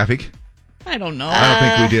do traffic? I don't know. I don't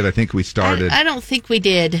think we did. I think we started. I don't think we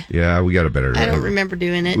did. Yeah, we got a better. I don't remember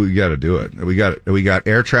doing it. We got to do it. We got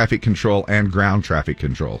air traffic control and ground traffic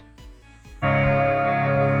control.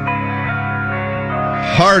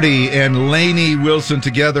 Hardy and Lainey Wilson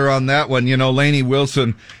together on that one. You know, Lainey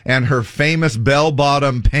Wilson and her famous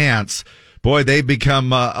bell-bottom pants. Boy, they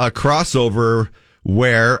become a crossover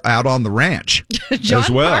wear out on the ranch John as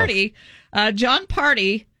well. Party. John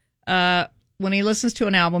Party, when he listens to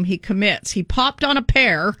an album, he commits. He popped on a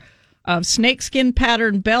pair of snakeskin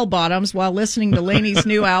patterned bell bottoms while listening to Lainey's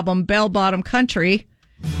new album, Bell Bottom Country.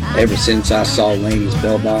 Ever since I saw Lainey's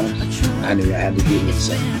bell bottoms, I knew I had to get with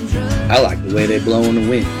some. I like the way they blow in the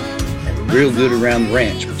wind. And we're real good around the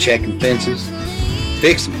ranch with checking fences,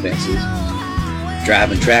 fixing fences,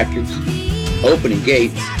 driving tractors, opening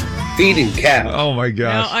gates, feeding cows. Oh my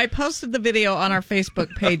gosh. Now, I posted the video on our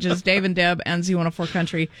Facebook pages, Dave and Deb and Z104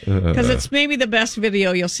 Country, because it's maybe the best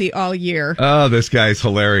video you'll see all year. Oh, this guy's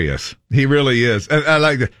hilarious. He really is. And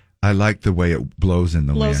I like the way it blows in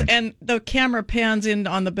the wind. And the camera pans in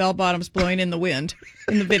on the bell bottoms blowing in the wind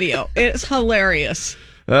in the video. It's hilarious.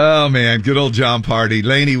 Oh, man. Good old John Party.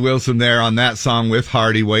 Lainey Wilson there on that song with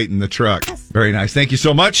Hardy waiting the truck. Very nice. Thank you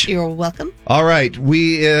so much. You're welcome. All right.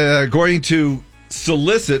 We are going to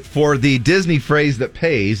solicit for the Disney phrase that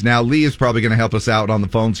pays. Now, Lee is probably going to help us out on the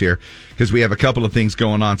phones here because we have a couple of things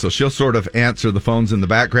going on. So she'll sort of answer the phones in the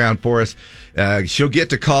background for us. She'll get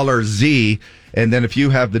to caller Z. And then if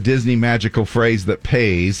you have the Disney magical phrase that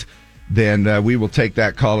pays, then we will take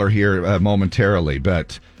that caller here momentarily.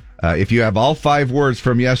 But if you have all 5 words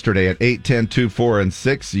from yesterday at 8, 10, 2, 4, and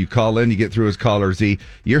 6, you call in, you get through as caller Z,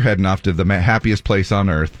 you're heading off to the happiest place on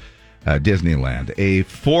earth, Disneyland. A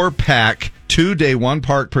 4-pack, 2-day, 1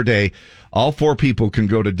 park per day. All 4 people can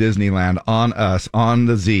go to Disneyland on us, on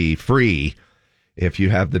the Z, free, if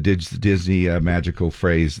you have the Disney magical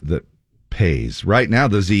phrase that pays. Right now,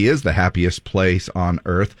 the Z is the happiest place on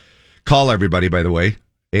earth. Call everybody, by the way,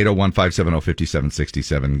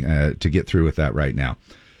 801-570-5767 to get through with that right now.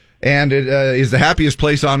 And it is the happiest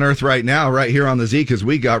place on earth right now, right here on the Z, because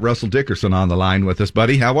we got Russell Dickerson on the line with us,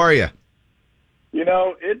 buddy. How are you? You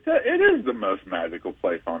know, it is the most magical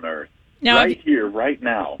place on earth. Now, right here, right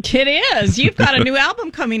now. It is. You've got a new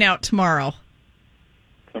album coming out tomorrow.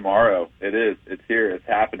 Tomorrow. It is. It's here. It's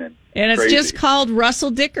happening. And it's Crazy. just called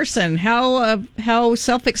Russell Dickerson. How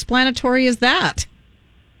self-explanatory is that?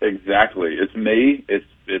 Exactly. It's me.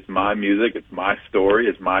 It's my music. It's my story.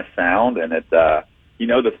 It's my sound. And it's, you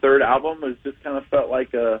know, the third album has just kind of felt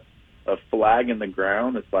like a flag in the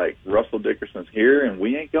ground. It's like Russell Dickerson's here and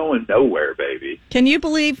we ain't going nowhere, baby. Can you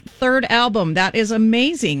believe third album? That is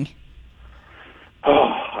amazing. Oh,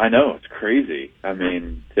 I know. It's crazy. I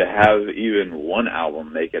mean, to have even one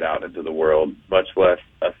album make it out into the world, much less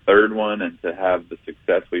a third one, and to have the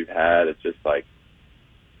success we've had, it's just like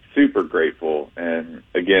super grateful. And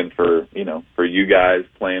again, for you guys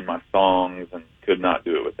playing my songs, and could not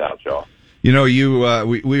do it without y'all. You know,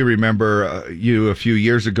 we remember you a few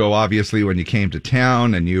years ago, obviously, when you came to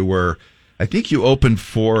town, and you were, I think you opened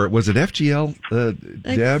for, was it FGL,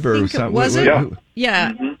 Deb, or something? Was it?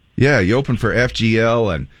 Yeah. Mm-hmm. Yeah, you opened for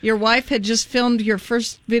FGL, and your wife had just filmed your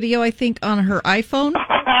first video, I think, on her iPhone.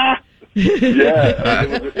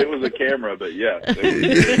 Yeah, it was a camera, but yeah.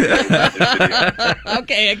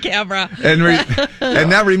 Okay, a camera. And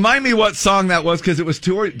now remind me what song that was, because it was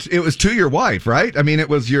to your wife, right? I mean, it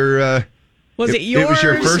was your. Was it yours? It was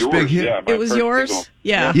your first big hit. Yeah, it was yours. Single.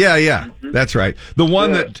 Yeah. Yeah. Mm-hmm. That's right. The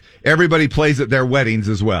one that everybody plays at their weddings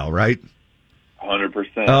as well, right?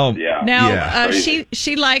 100%. Oh, yeah. Now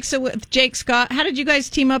she likes it with Jake Scott. How did you guys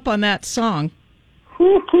team up on that song?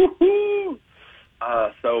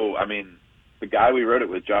 So, I mean, the guy we wrote it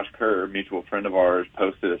with, Josh Kerr, a mutual friend of ours,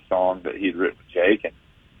 posted a song that he'd written with Jake, and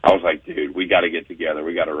I was like, dude, we got to get together.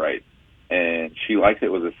 We got to write. And she liked it.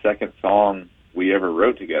 It was the second song we ever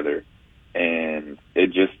wrote together, and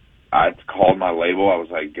I called my label. I was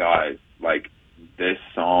like, guys, like, this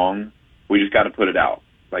song, we just got to put it out.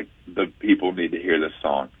 Like, the people need to hear this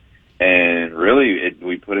song. And really,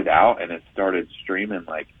 we put it out, and it started streaming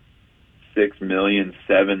like 6 million,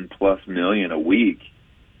 7+ million a week.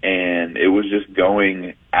 And it was just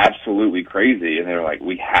going absolutely crazy. And they were like,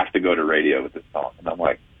 we have to go to radio with this song. And I'm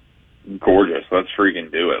like, gorgeous. Let's freaking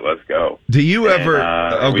do it. Let's go. Do you ever...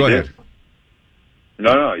 go ahead.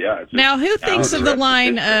 No, yeah. Now, who thinks of the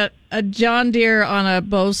line, a John Deere on a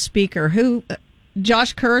Bose speaker? Who?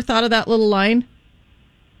 Josh Kerr thought of that little line?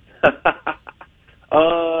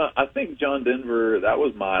 I think John Denver, that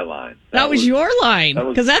was my line. That was your line,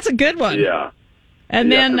 because that's a good one. Yeah.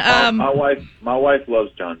 And then my wife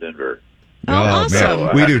loves John Denver. Oh, awesome. So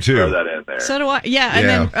I We had do to throw too. that in there. So do I. Yeah,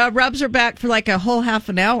 and then rubs are back for like a whole half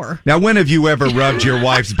an hour. Now, when have you ever rubbed your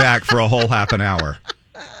wife's back for a whole half an hour?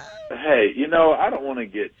 Hey, I don't want to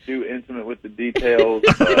get too intimate with the details,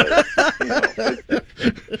 but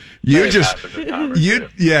You just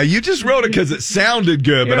wrote it because it sounded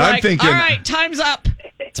good, You're but I'm like, thinking, all right, time's up.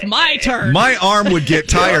 It's my turn. my arm would get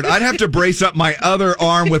tired. I'd have to brace up my other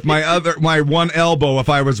arm with my one elbow if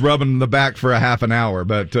I was rubbing the back for a half an hour.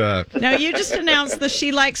 But Now, you just announced the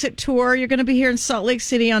She Likes It tour. You're going to be here in Salt Lake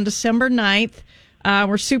City on December 9th.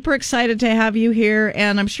 We're super excited to have you here,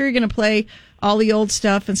 and I'm sure you're going to play all the old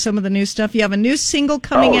stuff and some of the new stuff. You have a new single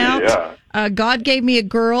coming out. Yeah. God Gave Me a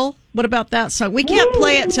Girl. What about that song? We can't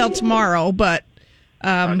play it till tomorrow, but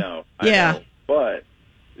I know. yeah. But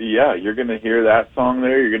yeah, you're going to hear that song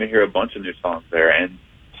there. You're going to hear a bunch of new songs there. And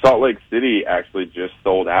Salt Lake City actually just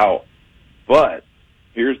sold out. But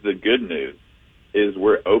here's the good news, is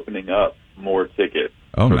we're opening up more tickets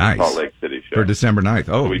Oh, for nice. the Salt Lake City show. For December 9th.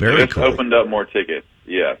 Oh, we very just cool. opened up more tickets.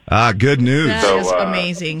 Yes. Good news. That is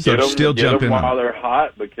amazing. So Get 'em- still get 'em jumping on. while they're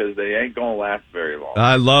hot, because they ain't going to last very long.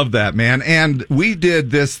 I love that, man. And we did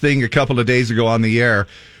this thing a couple of days ago on the air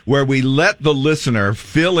where we let the listener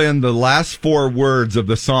fill in the last 4 words of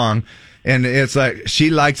the song. And it's like, she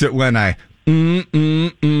likes it when I,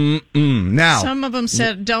 Now, Some of them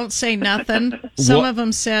said, don't say nothing. Some What- of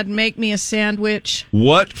them said, make me a sandwich.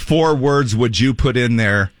 what 4 words would you put in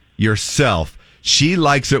there yourself? She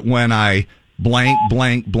likes it when I blank,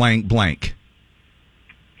 blank, blank, blank.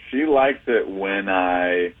 She likes it when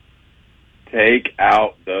I take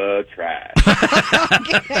out the trash.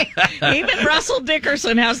 Even Russell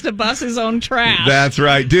Dickerson has to bust his own trash. That's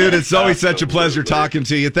right. Dude, it's always such a pleasure talking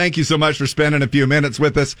to you. Thank you so much for spending a few minutes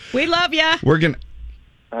with us. We love you. We're going to...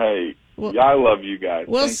 Hey, I love you guys.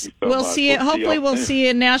 We'll Thank you so we'll much. see you. Hopefully, y'all we'll soon. see you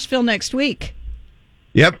in Nashville next week.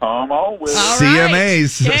 Yep. Come on with it. All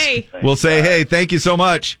CMAs. right. Hey. We'll say, hey, thank you so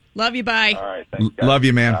much. Love you. Bye. All right. Thanks, guys. Love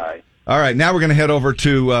you, man. Bye. All right, now we're going to head over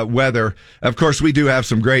to weather. Of course, we do have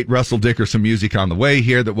some great Russell Dickerson music on the way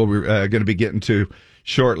here that we're going to be getting to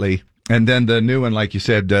shortly. And then the new one, like you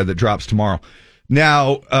said, that drops tomorrow.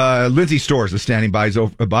 Now, Lindsay Storrs is standing by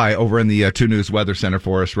over in the 2 News Weather Center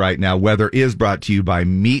for us right now. Weather is brought to you by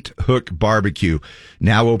Meat Hook Barbecue.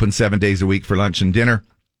 Now open 7 days a week for lunch and dinner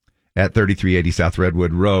at 3380 South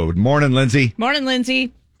Redwood Road. Morning, Lindsay. Morning,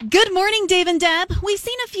 Lindsay. Good morning, Dave and Deb. We've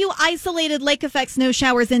seen a few isolated lake effect snow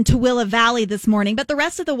showers in Tooele Valley this morning, but the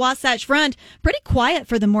rest of the Wasatch Front, pretty quiet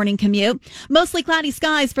for the morning commute. Mostly cloudy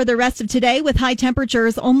skies for the rest of today with high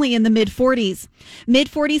temperatures only in the mid-40s.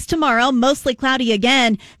 Mid-40s tomorrow, mostly cloudy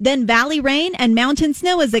again. Then valley rain and mountain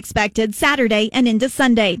snow is expected Saturday and into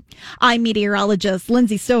Sunday. I'm meteorologist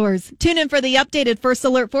Lindsay Storrs. Tune in for the updated first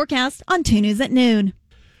alert forecast on 2 News at noon.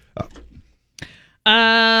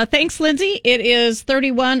 Thanks, Lindsay. It is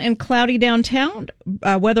 31 and cloudy downtown.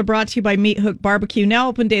 Weather brought to you by Meat Hook Barbecue, now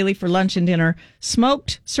open daily for lunch and dinner.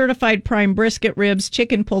 Smoked, certified prime brisket ribs,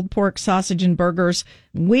 chicken, pulled pork, sausage, and burgers,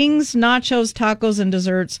 wings, nachos, tacos, and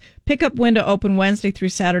desserts. Pickup window open Wednesday through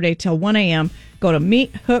Saturday till 1 a.m. Go to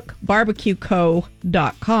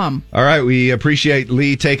meathookbarbecueco.com. All right, we appreciate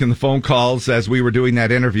Lee taking the phone calls as we were doing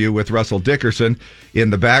that interview with Russell Dickerson in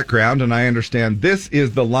the background, and I understand this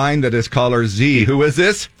is the line that is caller Z. Who is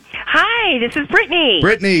this? Hi, this is Brittany.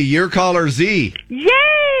 Brittany, you're caller Z.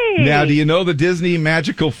 Yay! Now, do you know the Disney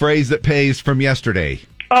magical phrase that pays from yesterday?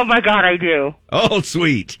 Oh my God, I do. Oh,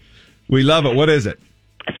 sweet. We love it. What is it?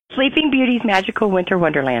 Sleeping Beauty's Magical Winter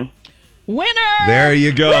Wonderland. Winner! There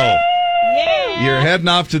you go. Yeah! You're heading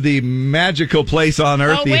off to the magical place on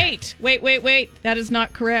Earth. Oh, wait. That is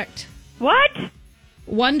not correct. What?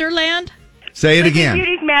 Wonderland? Say it Sleeping again.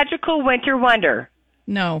 Beauty's Magical Winter Wonder.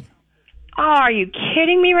 No. Oh, are you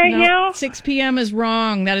kidding me right now? 6 p.m. is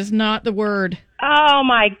wrong. That is not the word. Oh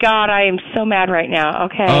my God, I am so mad right now.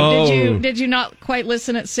 Okay. Oh. Did you not quite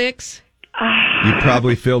listen at 6? You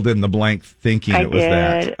probably filled in the blank thinking it was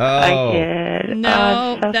that. Oh. I did.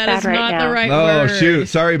 No, so that sad is right not now. the right Oh, word. shoot.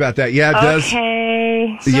 Sorry about that. Yeah, it does.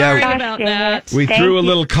 Okay. Sorry Yeah, about Gosh, that. we Thank threw a you.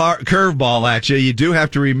 little curveball at you. You do have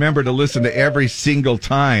to remember to listen to every single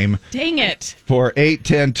time Dang it. for 8,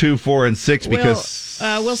 10, 2, 4, and 6 because...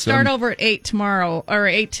 We'll start over at 8 tomorrow, or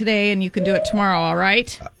 8 today, and you can do it tomorrow, all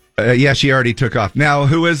right? Yeah, she already took off. Now,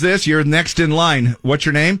 who is this? You're next in line. What's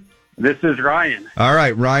your name? This is Ryan. All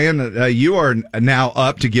right, Ryan, you are now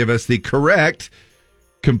up to give us the correct,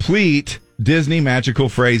 complete Disney magical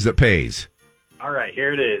phrase that pays. All right,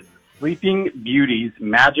 here it is. Sleeping Beauty's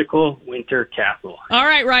Magical Winter Castle. All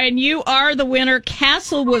right, Ryan, you are the winner.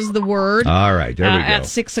 Castle was the word. All right, there we go. At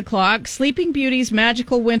 6 o'clock. Sleeping Beauty's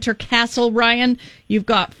Magical Winter Castle. Ryan, you've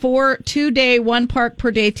got 4 2-day, 1 park per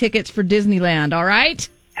day tickets for Disneyland, all right?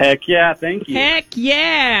 Heck yeah, thank you. Heck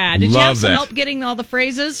yeah. Did you Love have some that. help getting all the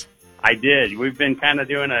phrases? I did. We've been kind of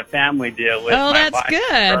doing a family deal with Oh, my that's wife and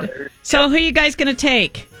good. brother. So who are you guys going to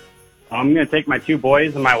take? I'm going to take my 2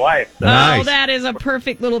 boys and my wife. So. Oh, that is a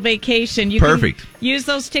perfect little vacation. You Perfect. can use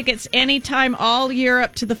those tickets anytime all year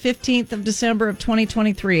up to the 15th of December of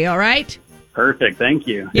 2023, all right? Perfect, thank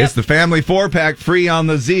you. It's the family 4-pack free on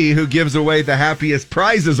the Z. Who gives away the happiest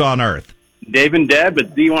prizes on earth? Dave and Deb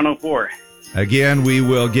at Z104. Again, we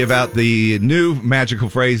will give out the new magical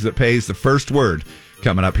phrase that pays the first word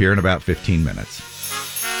coming up here in about 15 minutes.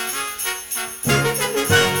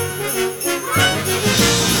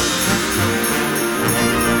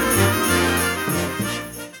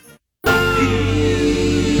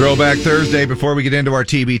 Throwback Thursday. Before we get into our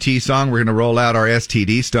TBT song, we're going to roll out our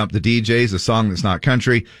STD, Stump the DJs, a song that's not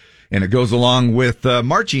country. And it goes along with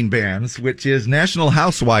marching bands, which is National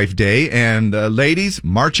Housewife Day. And ladies,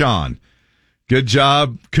 march on. Good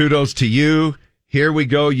job. Kudos to you. Here we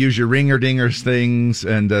go. Use your ringer-dingers things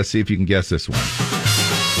and see if you can guess this one.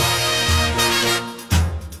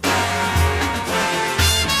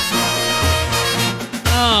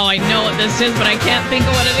 Oh, I know what this is, but I can't think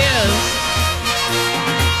of what it is.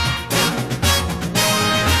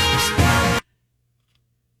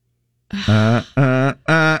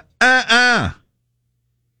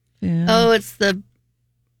 Yeah. Oh, it's the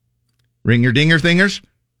Ringer-dinger thingers?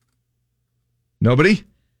 Nobody?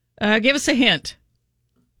 Give us a hint.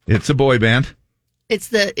 It's a boy band.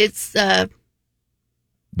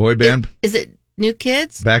 Boy band. Is it New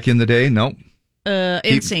Kids? Back in the day? Nope.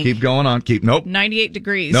 NSYNC. Keep going on. Nope. 98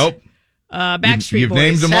 Degrees. Nope. Backstreet You've Boys.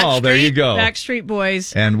 named them all. There you go. Backstreet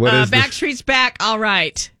Boys. And what is this? Backstreet's Back. All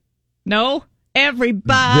right. No?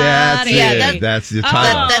 Everybody. That's it. That's the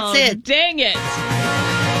title. Oh, that's it. Dang it.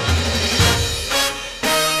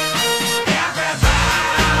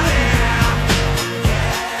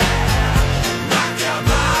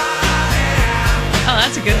 Oh,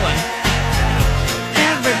 that's a good one.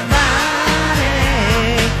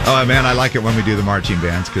 Oh, man, I like it when we do the marching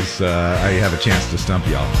bands because I have a chance to stump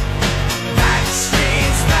y'all.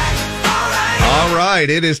 All right,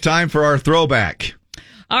 it is time for our throwback.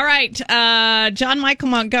 All right. John Michael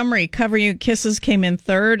Montgomery, Cover You Kisses, came in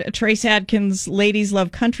third. Trace Adkins, Ladies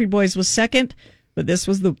Love Country Boys, was second, but this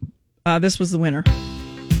was the winner.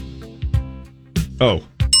 Oh.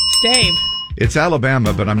 Dave. It's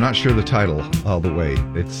Alabama, but I'm not sure the title all the way.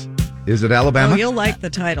 Is it Alabama? Oh, you'll like the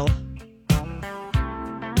title.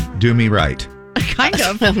 Do Me Right. Kind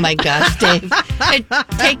of. Oh my gosh, Dave.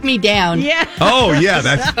 Take me down. Yeah. Oh, yeah,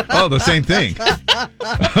 the same thing.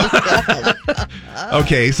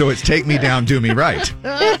 Okay, so it's Take Me Down, Do Me Right.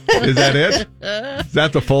 Is that it? Is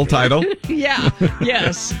that the full title? Yeah.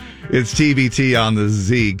 Yes. It's TBT on the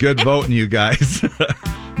Z. Good voting, you guys.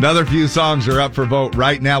 Another few songs are up for vote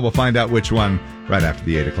right now. We'll find out which one right after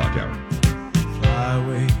the 8 o'clock hour. Fly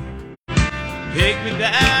away. Take me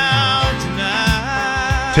down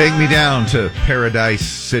tonight. Take me down to Paradise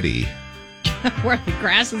City. Where the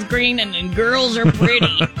grass is green and girls are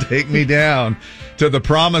pretty. Take me down to the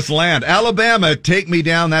promised land. Alabama, Take Me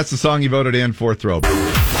Down. That's the song you voted in for Throwback.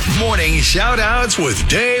 Morning shout-outs with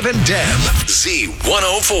Dave and Deb.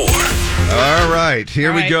 Z104. All right,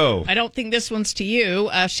 here we go. I don't think this one's to you.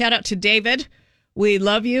 Shout out to David. We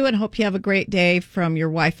love you and hope you have a great day from your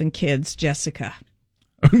wife and kids, Jessica.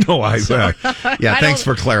 No, thanks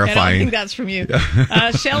for clarifying. I don't think that's from you.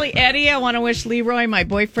 Shelly Eddie, I want to wish Leroy, my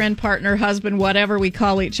boyfriend, partner, husband, whatever we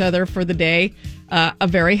call each other for the day, a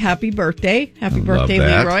very happy birthday. Happy birthday,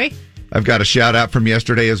 Leroy. I've got a shout out from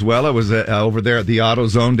yesterday as well. I was over there at the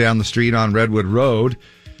AutoZone down the street on Redwood Road,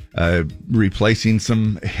 replacing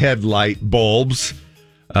some headlight bulbs.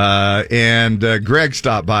 And Greg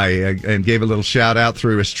stopped by and gave a little shout out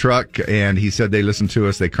through his truck, and he said they listen to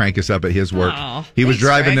us. They crank us up at his work. He was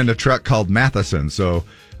driving in a truck called Matheson, so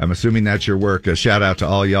I'm assuming that's your work. A shout out to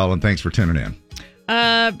all y'all, and thanks for tuning in.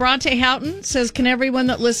 Bronte Houghton says, can everyone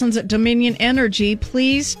that listens at Dominion Energy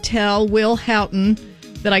please tell Will Houghton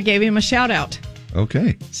that I gave him a shout out?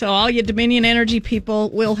 Okay. So all you Dominion Energy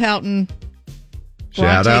people, Will Houghton,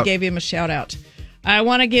 Shout Bronte out. gave him a shout out. I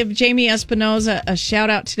want to give Jamie Espinoza a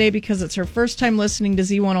shout out today because it's her first time listening to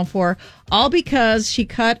Z104, all because she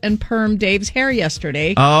cut and permed Dave's hair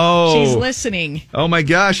yesterday. Oh. She's listening. Oh my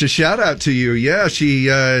gosh, a shout out to you. Yeah, she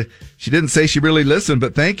didn't say she really listened,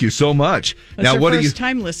 but thank you so much. It's now her what first do you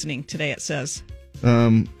time listening today, it says.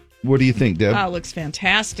 What do you think, Deb? Oh, it looks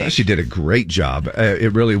fantastic. She did a great job.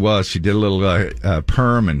 It really was. She did a little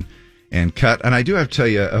perm and cut. And I do have to tell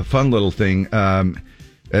you a fun little thing.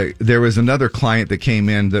 There was another client that came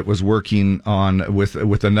in that was working on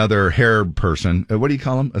with another hair person. What do you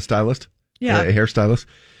call him? A stylist? Yeah. A hairstylist.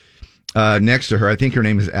 Next to her, I think her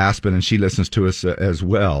name is Aspen, and she listens to us as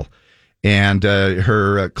well. And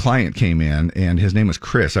her client came in, and his name was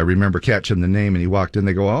Chris. I remember catching the name, and he walked in.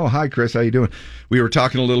 They go, "Oh, hi, Chris. How you doing?" We were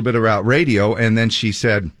talking a little bit about radio, and then she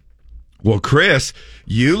said, "Well, Chris,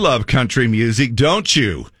 you love country music, don't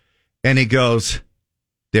you?" And he goes,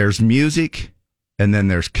 "There's music, and then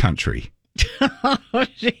there's country." Oh,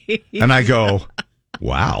 geez. And I go,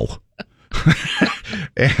 "Wow."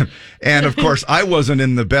 and of course, I wasn't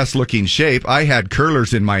in the best looking shape. I had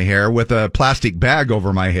curlers in my hair with a plastic bag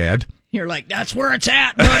over my head. You're like, "That's where it's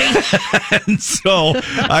at, buddy." And so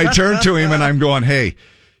I turned to him and I'm going, "Hey,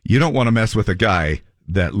 you don't want to mess with a guy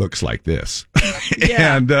that looks like this."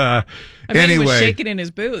 Yeah. And I bet anyway, he was shaking in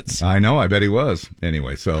his boots. I know. I bet he was.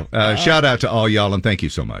 Anyway, so shout out to all y'all and thank you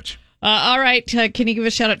so much. All right. Can you give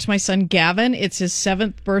a shout out to my son, Gavin? It's his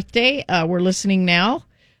 7th birthday. We're listening now.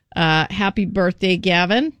 Happy birthday,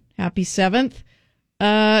 Gavin. Happy 7th.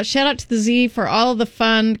 Shout out to the Z for all of the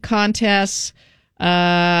fun contests.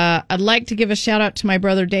 I'd like to give a shout out to my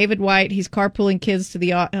brother, David White. He's carpooling kids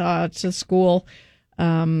to to school.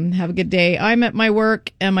 Have a good day. I'm at my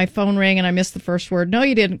work and my phone rang and I missed the first word. No,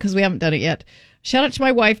 you didn't, because we haven't done it yet. Shout out to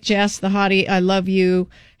my wife, Jess, the hottie. I love you.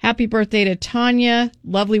 Happy birthday to Tanya,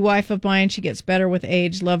 lovely wife of mine. She gets better with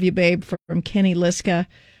age. Love you, babe, from Kenny Liska.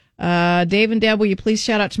 Dave and Deb, will you please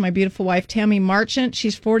shout out to my beautiful wife, Tammy Marchant?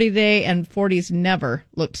 She's 40 today, and 40's never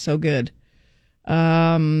looked so good.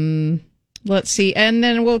 Let's see. And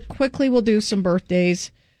then we'll do some birthdays.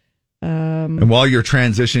 And while you're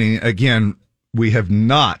transitioning, again, we have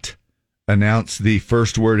not announced the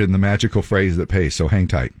first word in the magical phrase that pays, so hang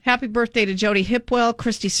tight. Happy birthday to Jody Hipwell,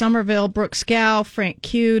 Christy Somerville, Brooke Scow, Frank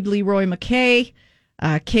Cude, Leroy McKay,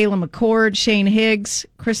 Kayla McCord, Shane Higgs,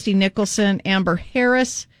 Christy Nicholson, Amber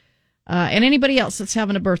Harris, and anybody else that's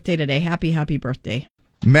having a birthday today. Happy birthday.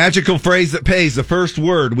 Magical phrase that pays, the first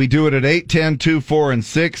word. We do it at 8, 10, 2, 4, and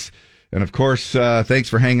 6. And of course, thanks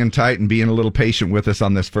for hanging tight and being a little patient with us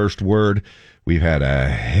on this first word. We've had a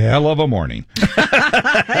hell of a morning.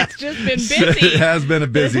 It's just been busy. It has been a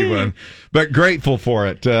busy one, but grateful for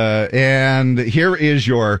it. And here is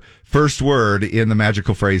your first word in the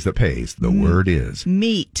magical phrase that pays. The word is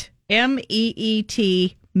meet.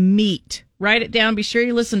 MEET, meet. Write it down. Be sure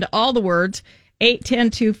you listen to all the words. 8, 10,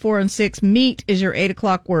 2, 4, and 6. Meet is your 8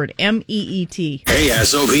 o'clock word. MEET.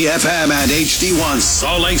 KSOP FM and HD1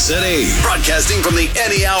 Salt Lake City. Broadcasting from the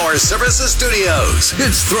Any Hour Services Studios.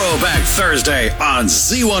 It's Throwback Thursday on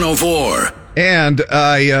Z104. And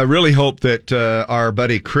I really hope that our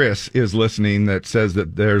buddy Chris is listening, that says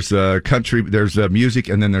that there's country, there's music,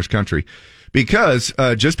 and then there's country. Because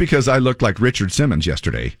just because I looked like Richard Simmons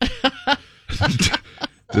yesterday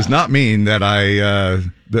does not mean that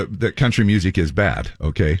that country music is bad,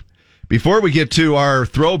 okay? Before we get to our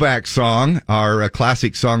throwback song, our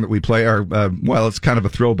classic song that we play, it's kind of a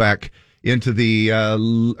throwback into the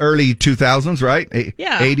early 2000s, right?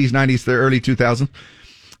 Yeah. 80s, 90s, the early 2000s.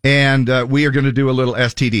 And we are going to do a little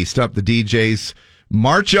STD, Stump the DJs.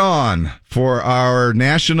 March on for our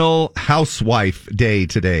National Housewife Day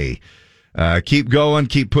today. Keep going,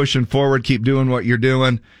 keep pushing forward, keep doing what you're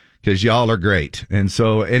doing, because y'all are great. And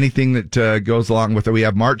so anything that goes along with it, we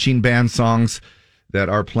have marching band songs that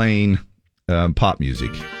are playing pop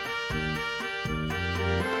music.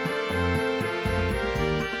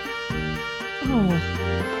 Oh.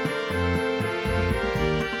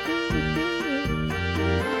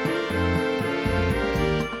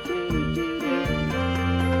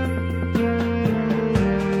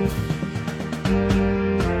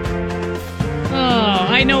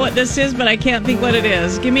 I know what this is, but I can't think what it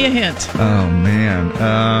is. Give me a hint. Oh, man.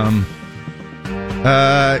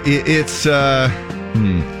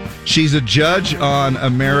 She's a judge on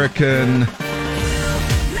American...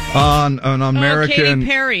 On American... Katy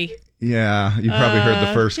Perry. Yeah, you probably heard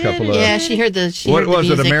the first couple of... Yeah, she heard the... What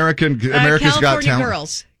was it? America's Got Talent? California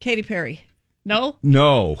Girls. Katy Perry. No?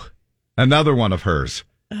 No. Another one of hers.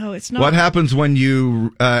 Oh, it's not... What happens when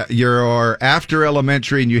you're after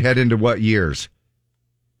elementary and you head into what years?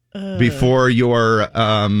 Before your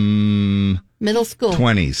middle school,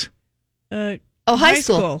 20s. High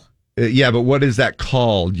school. Yeah, but what is that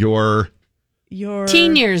called? Your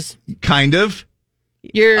teen years. Kind of.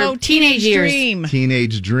 Your teenage years. Dream.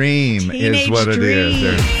 Teenage dream is what it is.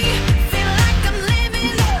 There.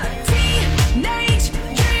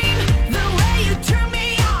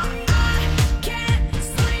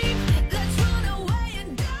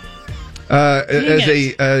 As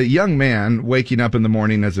a young man waking up in the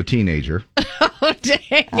morning as a teenager. Oh,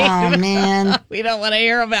 dang. Oh, man. We don't want to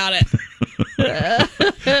hear about it.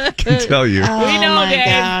 I can tell you. We know, Dave.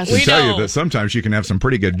 I can tell you that sometimes you can have some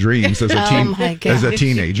pretty good dreams as a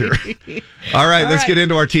teenager. All right, let's get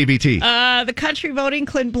into our TBT. The country voting,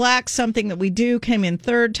 Clint Black, Something That We Do, came in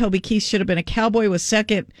third. Toby Keith, Should Have Been a Cowboy, was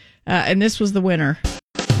second. And this was the winner.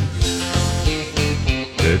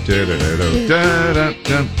 Dave.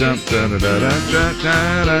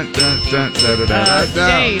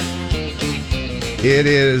 It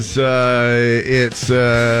is.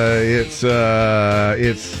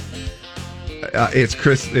 It's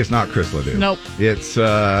Chris. It's not Chris Ledoux. Nope. It's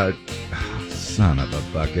son of a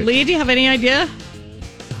bucket. Lee, do you have any idea?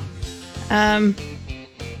 I'm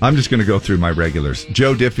just going to go through my regulars.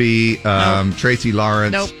 Joe Diffie, Tracy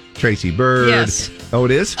Lawrence, Nope. Tracy Bird. Yes. Oh,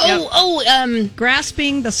 it is?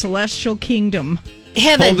 Grasping the Celestial Kingdom.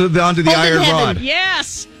 Heaven. Hold onto the iron rod.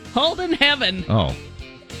 Yes. Hold in heaven. Oh,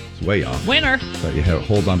 it's way off. Winner. Thought you had to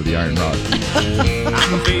hold onto the iron rod.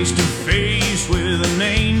 I'm face to face with an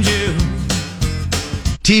angel.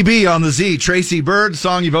 TB on the Z, Tracy Bird,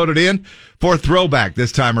 song you voted in for Throwback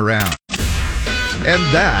this time around. And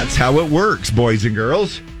that's how it works, boys and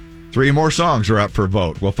girls. 3 more songs are up for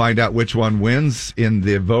vote. We'll find out which one wins in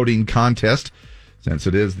the voting contest, since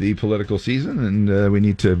it is the political season and we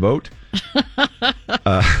need to vote.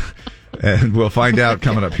 And we'll find out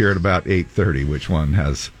coming up here at about 8:30 which one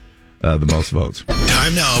has the most votes.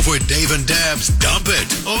 Time now for Dave and Dab's Dump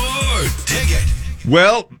It or Dig It.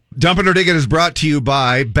 Well, Dump It or Dig It is brought to you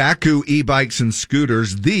by Baku e-bikes and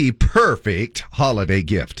scooters, the perfect holiday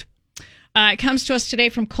gift. It comes to us today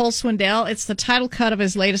from Cole Swindell. It's the title cut of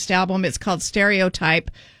his latest album. It's called Stereotype.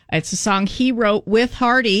 It's a song he wrote with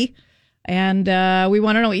Hardy, and we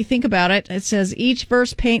want to know what you think about it. It says, each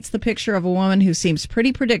verse paints the picture of a woman who seems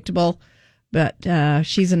pretty predictable, but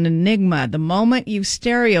she's an enigma. The moment you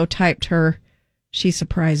stereotyped her, she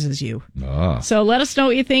surprises you. So let us know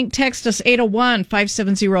what you think. Text us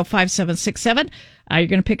 801-570-5767. You're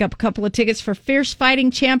going to pick up a couple of tickets for Fierce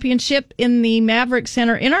Fighting Championship in the Maverick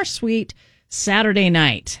Center in our suite Saturday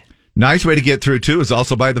night. Nice way to get through, too, is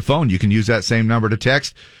also by the phone. You can use that same number to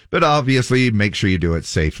text, but obviously make sure you do it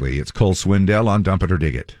safely. It's Cole Swindell on Dump It or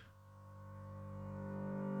Dig It.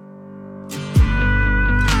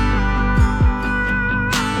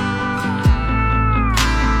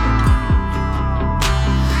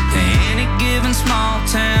 Any given small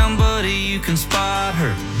town, buddy, you can spot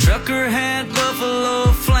her. Trucker hat,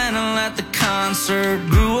 buffalo flannel at the concert.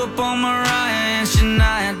 Grew up on Mariah and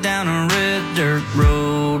Shania down a red dirt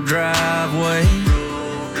road driveway.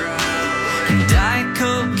 And Diet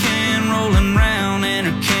Coke can rolling round in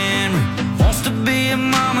her Camry. Wants to be a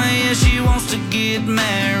mama, yeah, she wants to get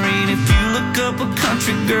married. If you look up a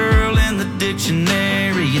country girl in the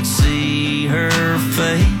dictionary, you'd see her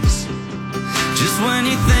face. Just when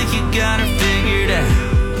you think you got her figured out,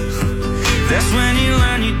 that's when you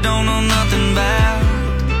learn you don't know nothing about.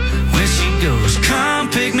 When she goes, come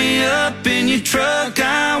pick me up in your truck,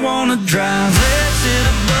 I wanna drive. Let's hit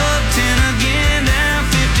a buck 10 again down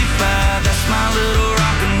 55. That's my little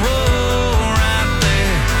rock and roll right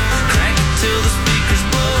there. Crank it till the speakers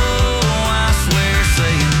blow, I swear,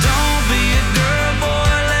 saying don't be a girl, boy,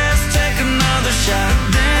 let's take another shot.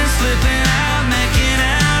 Then slipping out, making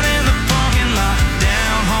out in the parking lot.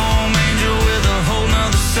 Down home, angel with a whole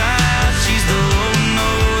nother side. She's the oh no,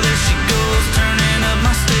 there she goes, turning up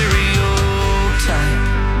my stereotype.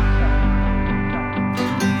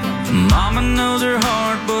 Mama knows her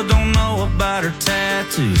heart, but don't know about her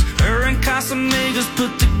tattoos. Her and Casamigos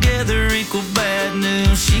put together equal bad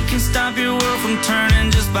news. She can stop your world from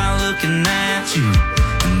turning just by looking at you.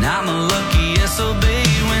 And I'm a lucky SOB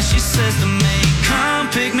when she says to me, come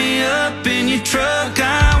pick me up in your truck,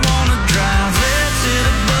 I wanna drive. Let's hit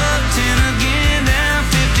a buck 10 again down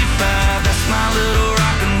 55. That's my little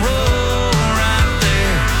rock and roll right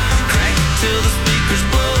there. Crank it till the speakers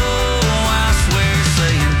blow, I swear,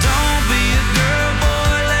 saying don't be a girl,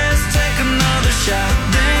 boy, let's take another shot.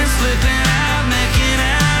 Then slipping out, making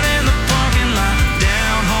out in the parking lot.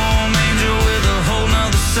 Down home, angel with a whole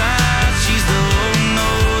nother side. She's the oh no,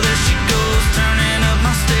 there she goes, turning up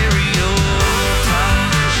my stereotype.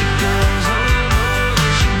 There she goes, oh no,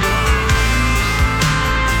 there she goes,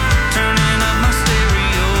 turning up my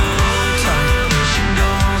stereotype. There she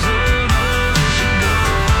goes, oh no, there she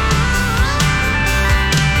goes.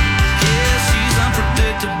 Yeah, she's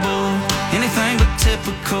unpredictable, anything but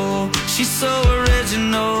typical. She's so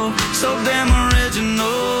original, so damn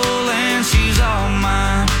original. And she's all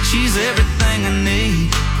mine, she's everything I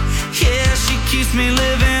need. Yeah, she keeps me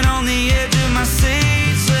living on the edge of my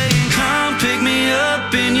seat, saying come pick me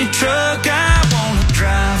up in your truck. I wanna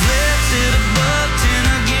drive left to the Buckton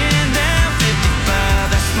again, down 55.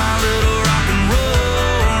 That's my little rock and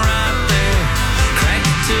roll right there. Crank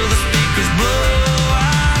it till the speakers blow.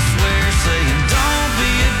 I swear, saying, don't be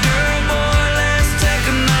a girl, boy, let's take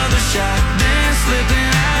another shot. Then slipping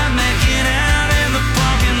out, making out in the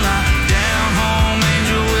parking lot. Down home,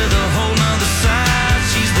 angel with a whole nother side.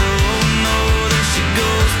 She's the oh no, there she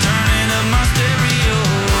goes, turning up my stereo.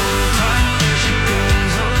 There she goes,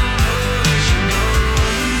 oh no, there she goes,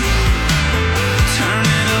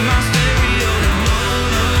 turning up my stereo. Oh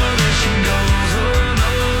no, there she goes, oh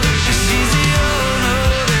no, there she goes. She's the oh no,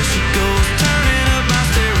 there she goes, turning up my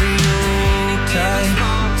stereo. Tight.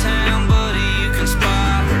 Small town buddy, you can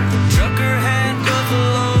spot her. Trucker hat,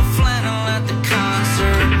 buffalo flannel at the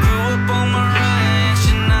concert. Grew up on Mariah and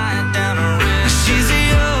Shania down a red. She's the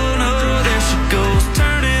oh no, there she goes,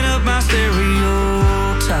 turning up my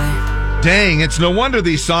stereo. Tight. Dang, it's no wonder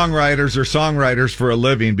these songwriters are songwriters for a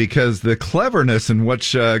living, because the cleverness in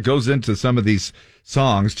which goes into some of these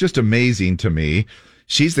songs, just amazing to me.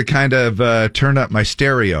 She's the kind of turn up my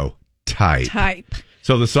stereo type.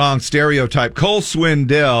 So the song Stereotype, Cole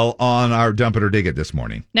Swindell on our Dump It or Dig It this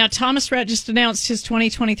morning. Now, Thomas Rhett just announced his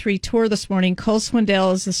 2023 tour this morning. Cole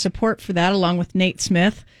Swindell is the support for that, along with Nate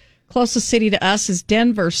Smith. Closest city to us is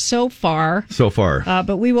Denver so far.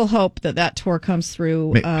 But we will hope that tour comes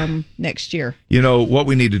through next year. You know, what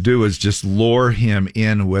we need to do is just lure him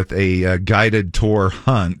in with a guided tour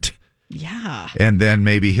hunt. Yeah. And then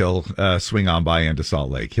maybe he'll swing on by into Salt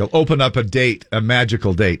Lake. He'll open up a date, a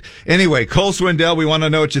magical date. Anyway, Cole Swindell, we want to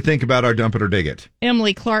know what you think about our Dump It or Dig It.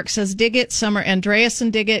 Emily Clark says, dig it. Summer Andreasen,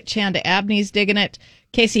 dig it. Chanda Abney's digging it.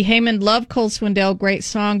 Casey Heyman, love Cole Swindell. Great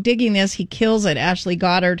song. Digging this. He kills it. Ashley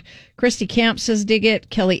Goddard. Christy Camp says, dig it.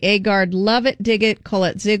 Kelly Agard, love it. Dig it.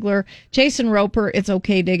 Colette Ziegler. Jason Roper, it's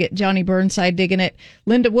okay. Dig it. Johnny Burnside, digging it.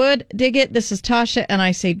 Linda Wood, dig it. This is Tasha, and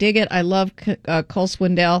I say, dig it. I love Cole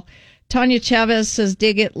Swindell. Tanya Chavez says,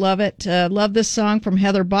 dig it, love it. Love this song from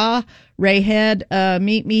Heather Baugh. Ray Head,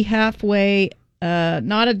 meet me halfway.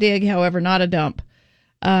 Not a dig, however, not a dump.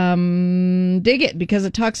 Dig it, because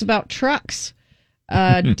it talks about trucks.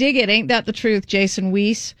 Dig it, ain't that the truth? Jason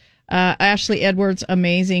Weiss. Ashley Edwards,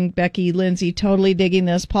 amazing. Becky Lindsay, totally digging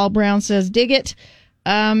this. Paul Brown says, dig it.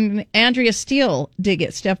 Andrea Steele, dig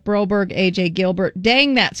it. Steph Broberg, AJ Gilbert,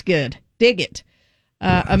 dang, that's good. Dig it.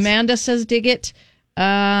 Amanda says, dig it.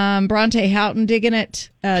 Bronte Houghton, digging it.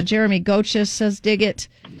 Jeremy Goches says, dig it.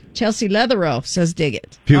 Chelsea Leatherow says, dig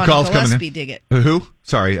it. Few Ani calls Gillespie, coming in. dig it. Who?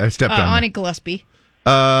 Sorry, I stepped on Ani Gillespie.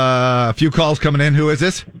 A few calls coming in. Who is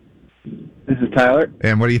this? This is Tyler.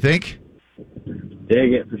 And what do you think?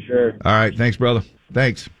 Dig it for sure. All right, thanks, brother.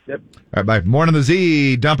 Thanks. Yep. All right, bye. Morning the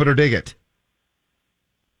Z, dump it or dig it.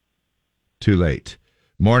 Too late.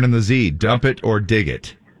 Morning the Z, dump it or dig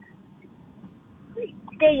it. Dig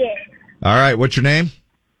it. All right, what's your name?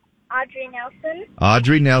 Audrey Nelson.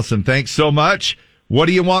 Audrey Nelson, thanks so much. What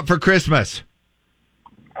do you want for Christmas?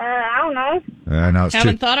 I don't know. No, it's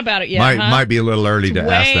Haven't thought about it yet. Might be a little early to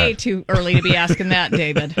ask that. Way too early to be asking that,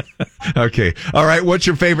 David. Okay. All right. What's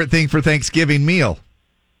your favorite thing for Thanksgiving meal?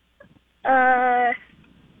 Rolls.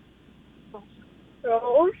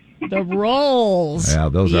 The rolls. Yeah,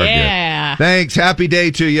 those are good. Thanks. Happy day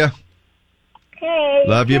to you. Okay.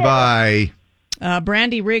 Love you. Bye.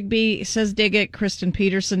 Brandy Rigby says, dig it. Kristen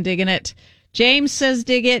Peterson, digging it. James says,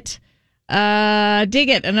 dig it. Dig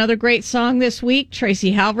it. Another great song this week.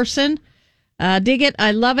 Tracy Halverson. Dig it.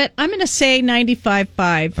 I love it. I'm going to say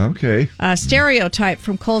 95.5. Okay. Stereotype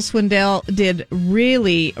from Cole Swindell did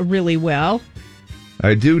really, really well.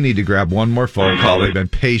 I do need to grab one more phone call. They've been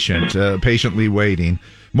patiently waiting.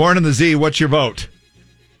 Morning the Z, what's your vote?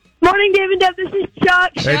 Morning, David. This is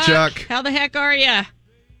Chuck. Hey, Chuck. How the heck are you?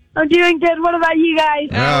 I'm doing good. What about you guys?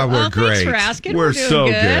 We're great. Thanks for asking. We're doing so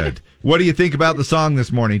good. What do you think about the song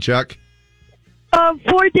this morning, Chuck? 4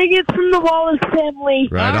 tickets from the Wallace family.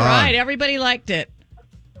 Right All on. right. Everybody liked it.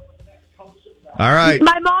 All right.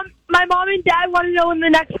 My mom and dad want to know when the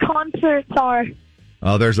next concerts are.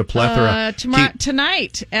 Oh, there's a plethora.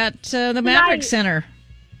 Tonight at the Maverick Center.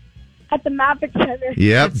 At the Maverick Center.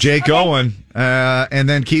 Yep, Jake Owen. And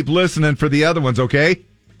then keep listening for the other ones, okay?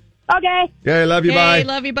 Okay. Okay, love you, bye.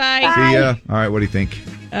 Love you, bye. See ya. All right, what do you think?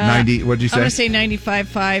 90, what'd you say? I'm going to say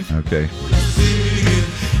 95.5. Okay.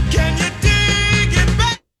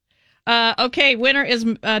 Okay, winner is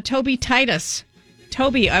Toby Titus.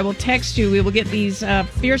 Toby, I will text you. We will get these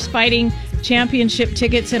Fierce Fighting Championship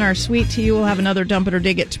tickets in our suite to you. We'll have another Dump It or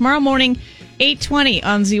Dig It tomorrow morning, 8:20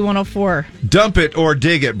 on Z104. Dump It or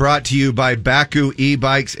Dig It, brought to you by Baku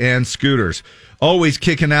e-bikes and scooters. Always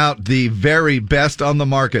kicking out the very best on the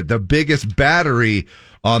market, the biggest battery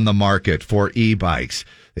on the market for e-bikes.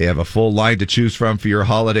 They have a full line to choose from for your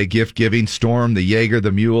holiday gift giving. Storm, the Jaeger,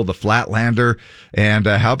 the Mule, the Flatlander, and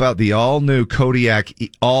how about the all-new Kodiak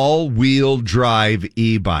all-wheel drive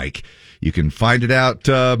e-bike? You can find out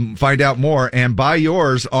more and buy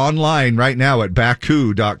yours online right now at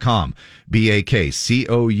Baku.com.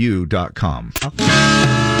 BAKCOU.com.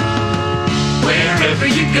 Wherever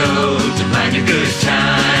you go to find a good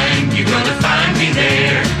time, you're gonna find me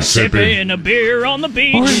there. Sipping a beer on the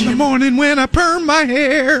beach. Or in the morning when I perm my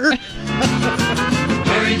hair.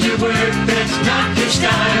 Hurry to work, that's not your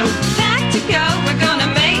style. Back to go, we're gonna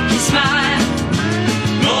make you smile.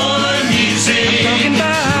 More music, I'm talking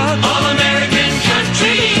about all-American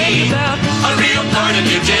country, a real part of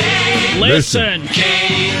your day. Listen.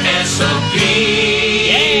 KSOP.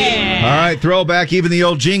 All right, throwback. Even the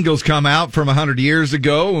old jingles come out from 100 years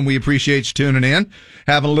ago, and we appreciate you tuning in,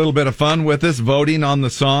 having a little bit of fun with us, voting on the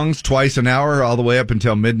songs twice an hour, all the way up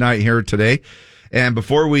until midnight here today. And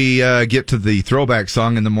before we get to the throwback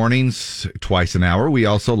song in the mornings, twice an hour, we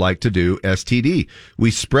also like to do STD. We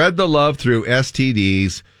spread the love through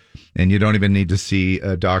STDs, and you don't even need to see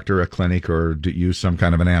a doctor, a clinic, or use some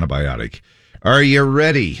kind of an antibiotic. Are you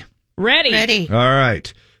ready? Ready. All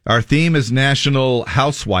right. Our theme is National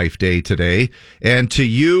Housewife Day today. And to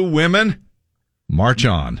you women, march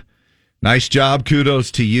on. Nice job. Kudos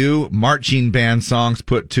to you. Marching band songs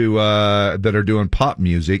put to that are doing pop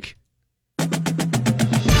music.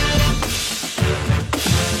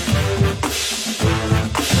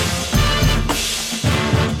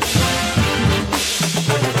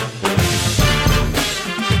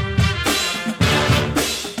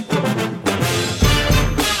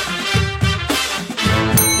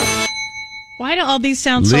 Why do all these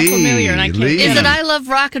sound so familiar? And I can't. Is it I Love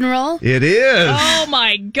Rock and Roll? It is. Oh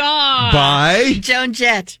my God! By Joan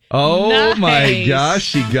Jett. Oh my Nice. gosh,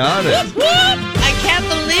 she got it. Whoop, whoop. I can't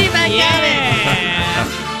believe I got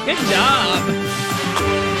it. Good job.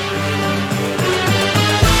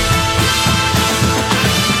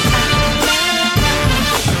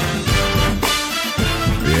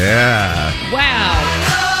 Yeah. Wow.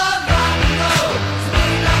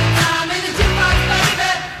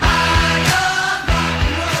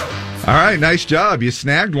 All right, nice job. You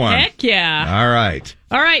snagged one. Heck yeah. All right.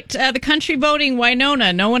 All right, the country voting,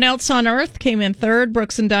 Winona. No One Else on Earth came in third.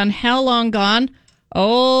 Brooks and Dunn, How Long Gone?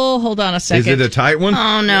 Oh, hold on a second. Is it a tight one?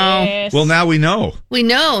 Oh, no. Yes. Well, now we know. We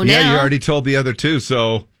know now. Yeah, you already told the other two,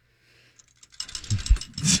 so.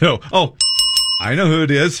 Oh, I know who it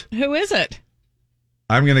is. Who is it?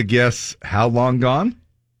 I'm going to guess How Long Gone?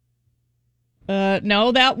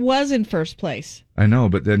 No, that was in first place. I know,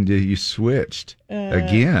 but then you switched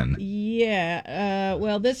again. Yeah.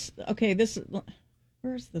 Well, this.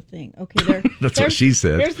 Where's the thing? Okay, there. That's what she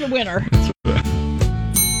said. There's the winner.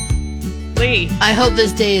 Lee. I hope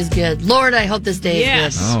this day is good. Lord, I hope this day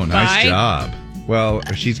is good. Oh, nice Bye. job. Well,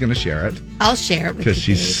 she's going to share it. I'll share it with you. Because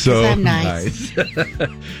she's Dave, so 'cause I'm nice.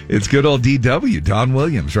 It's good old DW, Don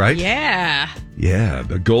Williams, right? Yeah. Yeah,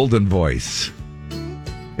 the golden voice.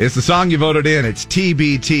 It's the song you voted in. It's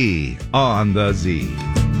TBT on the Z.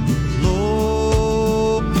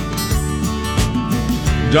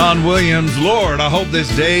 Don Williams, Lord, I hope this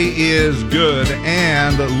day is good.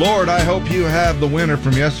 And Lord, I hope you have the winner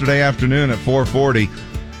from yesterday afternoon at 4:40,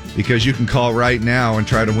 because you can call right now and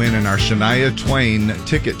try to win in our Shania Twain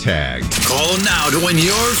ticket tag. Call now to win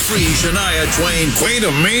your free Shania Twain Queen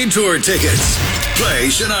of Me Tour tickets. Play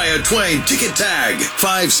Shania Twain ticket tag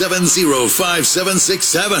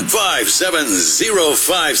 570-5767.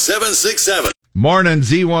 570-5767. Morning,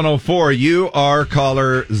 Z104. You are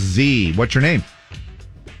caller Z. What's your name?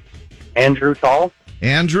 Andrew Tall.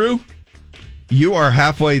 Andrew? You are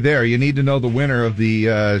halfway there. You need to know the winner of the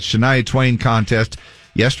Shania Twain contest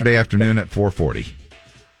yesterday afternoon at 4:40.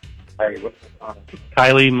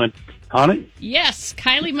 Kylie Matani? Yes,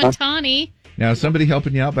 Kylie Matani. Now, is somebody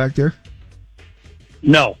helping you out back there?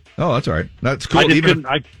 No. Oh, that's all right. That's cool. I just Even couldn't,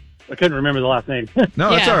 I couldn't remember the last name. no,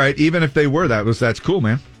 that's Yeah. all right. Even if they were, that's cool,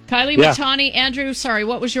 man. Kylie Yeah. Matani. Andrew, sorry,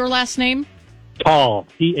 what was your last name? Tall.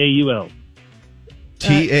 T-A-U-L.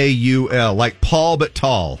 Taul, like Paul but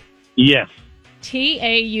tall. Yes.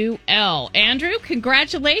 Taul. Andrew,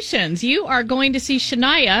 congratulations. You are going to see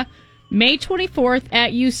Shania May 24th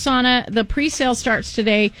at USANA. The pre-sale starts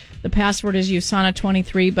today. The password is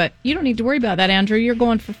USANA23, but you don't need to worry about that, Andrew. You're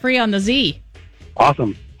going for free on the Z.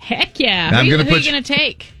 Awesome. Heck yeah. Now I'm Who gonna are put you going to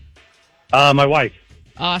take? My wife.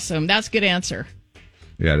 Awesome. That's a good answer.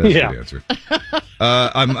 Yeah, that's a good answer.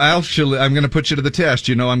 I'm going to put you to the test.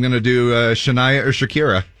 I'm going to do Shania or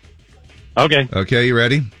Shakira. Okay. Okay, you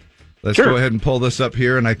ready? Let's Sure. go ahead and pull this up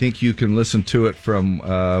here, and I think you can listen to it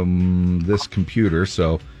from this computer.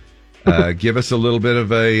 So give us a little bit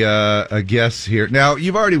of a guess here. Now,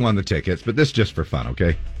 you've already won the tickets, but this is just for fun,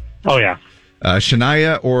 okay? Oh, yeah.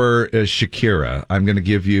 Shania or Shakira? I'm going to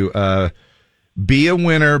give you be a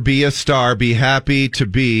winner, be a star, be happy to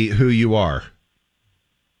be who you are.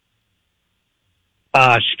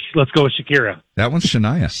 Let's go with Shakira. That one's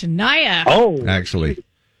Shania. Shania. Oh. Actually.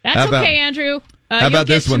 That's How about- okay, Andrew. how about you'll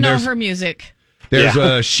this get one? to know There's- her music. There's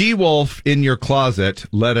a she-wolf in your closet.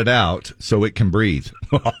 Let it out so it can breathe.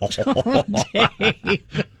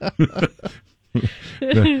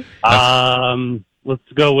 Let's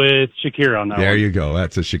go with Shakira on that There one. you go.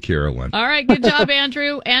 That's a Shakira one. All right, good job,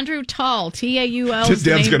 Andrew. Andrew Tall, Taul.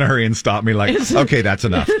 Deb's going to hurry and stop me like, okay, that's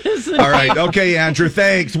enough. All right. Okay, Andrew,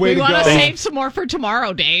 thanks. Way We to want go. to save some more for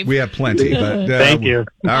tomorrow, Dave. We have plenty. But, Thank you.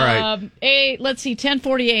 All right. Let's see,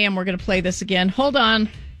 10:40 a.m. We're going to play this again. Hold on,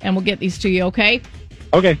 and we'll get these to you, okay?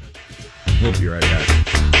 Okay. We'll be right back.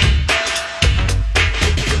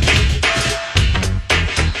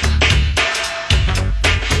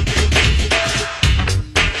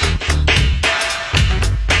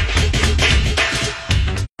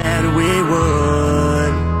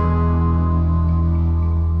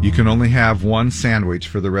 You can only have one sandwich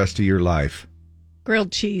for the rest of your life.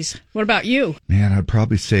 Grilled cheese. What about you? Man, I'd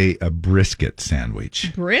probably say a brisket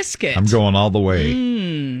sandwich. Brisket. I'm going all the way.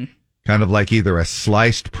 Mm. Kind of like either a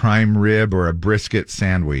sliced prime rib or a brisket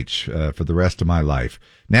sandwich for the rest of my life.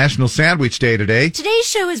 National Sandwich Day today. Today's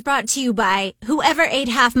show is brought to you by whoever ate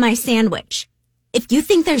half my sandwich. If you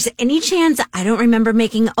think there's any chance I don't remember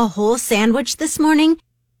making a whole sandwich this morning,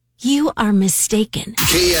 you are mistaken.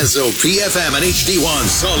 KSOP FM and HD1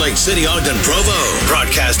 Salt Lake City, Ogden, Provo.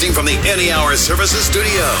 Broadcasting from the Any Hour Services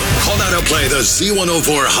Studio. Call now to play the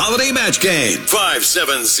Z104 Holiday Match Game.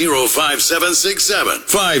 570-5767.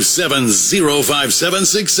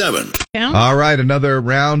 570-5767. All right, another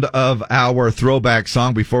round of our throwback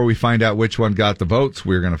song. Before we find out which one got the votes,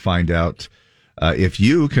 we're going to find out if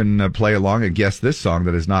you can play along and guess this song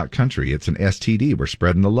that is not country. It's an STD. We're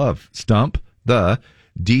spreading the love. Stump the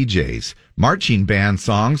DJs. Marching band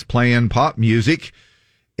songs playing pop music.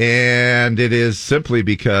 And it is simply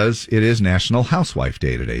because it is National Housewife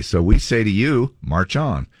Day today. So we say to you, march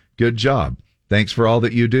on. Good job. Thanks for all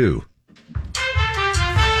that you do.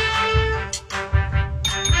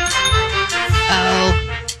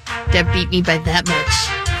 Oh, Deb beat me by that much.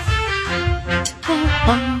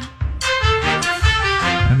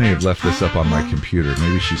 I may have left this up on my computer.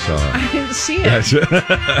 Maybe she saw it. I didn't see it.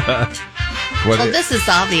 Well, this is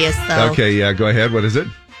obvious, though. Okay, yeah, go ahead. What is it?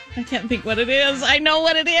 I can't think what it is. I know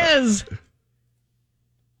what it is.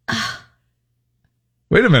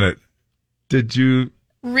 Wait a minute. Did you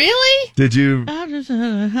Really? not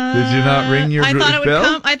ring your I thought it would bell?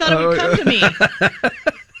 come. I thought it would come to me.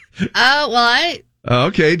 Oh, well,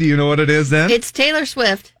 Okay, do you know what it is then? it's Taylor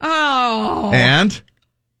Swift. Oh. And?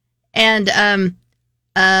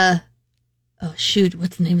 Oh, shoot.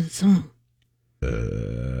 What's the name of the song?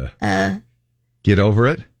 Get over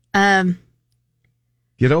it?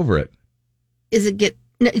 Get over it. Is it get,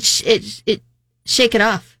 no, it Shake It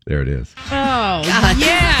Off. There it is. Oh, God.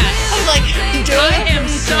 yes. I'm like, I am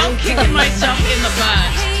so kicking myself in the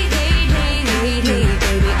butt.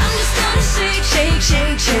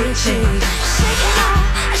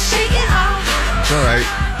 It's all right.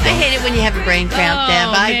 I hate it when you have a brain cramp, Deb.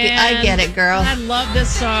 Oh, I man. get it, girl. I love this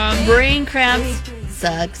song. Brain cramps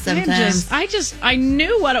suck sometimes. I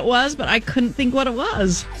knew what it was, but I couldn't think what it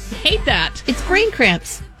was. I hate that. It's brain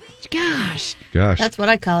cramps. Gosh. That's what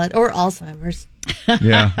I call it. Or Alzheimer's.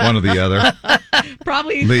 Yeah, one or the other.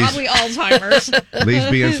 Probably Lee's- Alzheimer's. Lee's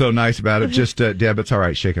being so nice about it. Just, Deb, it's all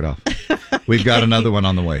right. Shake it off. We've got another one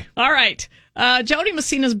on the way. All right. Jody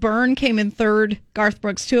Messina's Burn came in third. Garth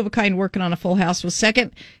Brooks' Two of a Kind Working on a Full House was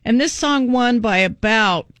second. And this song won by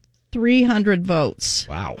about 300 votes.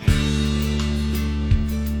 Wow.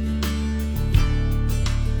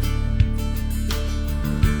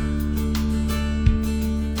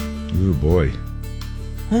 Ooh, boy.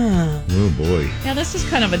 Oh, boy. Yeah, this is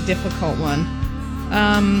kind of a difficult one.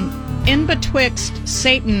 In betwixt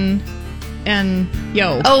Satan and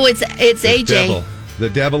Yo. Oh, it's AJ. Devil. The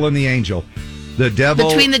devil and the angel. The devil.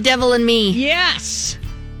 Between the devil and me. Yes.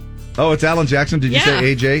 Oh, it's Alan Jackson. Did you Yeah.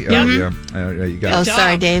 say AJ? Yeah. Oh, yeah. You got Oh, it.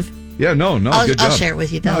 sorry, Dave. Yeah, no, I'll good job. share it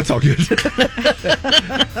with you, though. No, it's all good.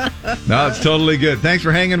 No, it's totally good. Thanks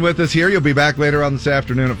for hanging with us here. You'll be back later on this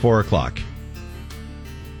afternoon at 4 o'clock.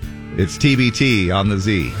 It's TBT on the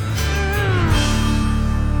Z.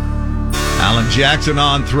 Alan Jackson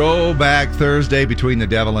on Throwback Thursday, Between the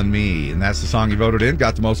Devil and Me. And that's the song you voted in,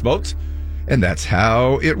 got the most votes. And that's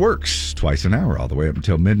how it works. Twice an hour, all the way up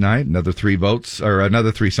until midnight. Another 3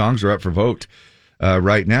 songs are up for vote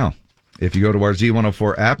right now. If you go to our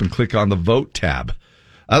Z104 app and click on the vote tab.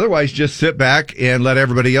 Otherwise, just sit back and let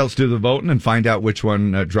everybody else do the voting and find out which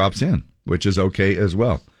one drops in, which is okay as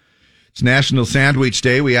well. It's National Sandwich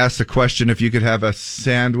Day. We asked the question if you could have a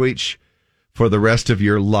sandwich for the rest of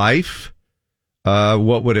your life.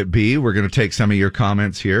 What would it be? We're going to take some of your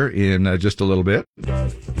comments here in just a little bit.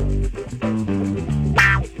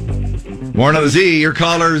 Morning of the Z, your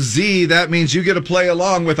caller Z. That means you get to play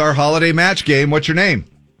along with our holiday match game. What's your name?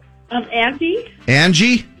 Angie?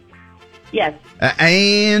 Angie? Yes.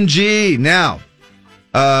 Angie. Now,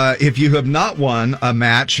 if you have not won a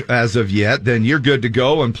match as of yet, then you're good to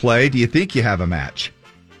go and play. Do you think you have a match?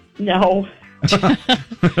 No. All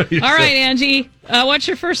right, Angie. What's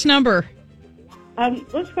your first number?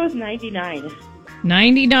 Let's go with 99.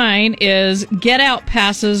 99 is Get Out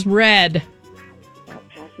Passes Red. Out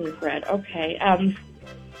Passes Red. Okay.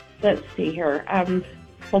 Let's see here.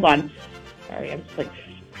 Hold on. Sorry, I'm just like...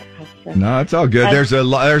 No, it's all good. There's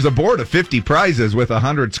a board of 50 prizes with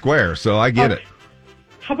 100 square, so I get it.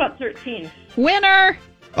 How about 13? Winner!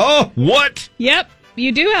 Oh, what? Yep,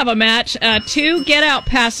 you do have a match. 2 Get Out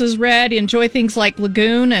Passes Red. Enjoy things like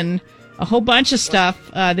Lagoon and a whole bunch of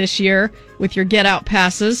stuff this year with your Get Out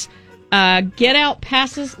Passes. Get Out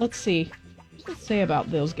Passes, let's see. What does it say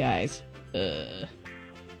about those guys?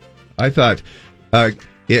 I thought...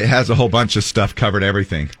 it has a whole bunch of stuff, covered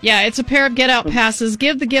everything. Yeah, it's a pair of Get Out Passes.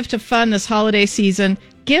 Give the gift of fun this holiday season.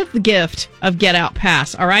 Give the gift of Get Out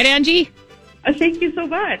Pass. All right, Angie? Thank you so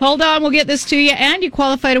much. Hold on, we'll get this to you. And you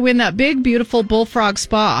qualify to win that big, beautiful Bullfrog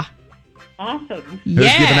Spa. Awesome. Who's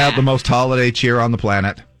giving out the most holiday cheer on the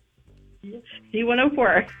planet?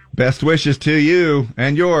 Z104. Best wishes to you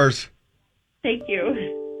and yours. Thank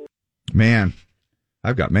you. Man,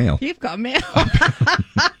 I've got mail. You've got mail.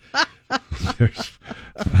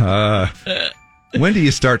 When do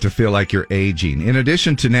you start to feel like you're aging? In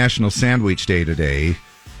addition to National Sandwich Day today,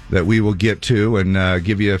 that we will get to and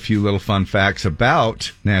give you a few little fun facts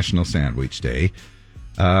about National Sandwich Day.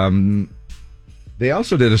 They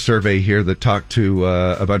also did a survey here that talked to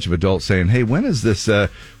a bunch of adults saying, hey, when does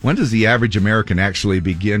the average American actually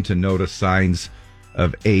begin to notice signs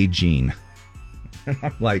of aging?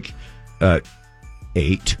 I'm like,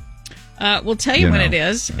 8. We'll tell you when it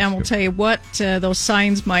is, and we'll tell you what those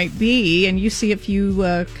signs might be, and you see if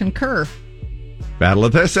you concur. Battle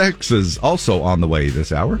of the Sexes also on the way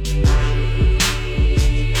this hour.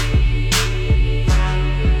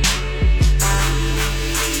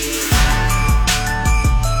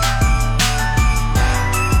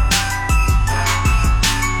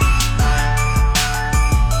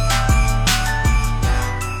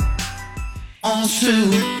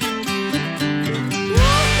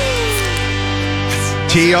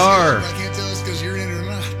 TR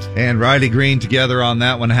and Riley Green together on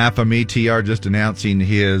that one. Half of me. TR just announcing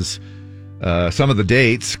his some of the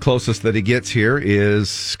dates. Closest that he gets here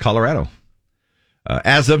is Colorado.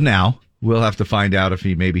 As of now, we'll have to find out if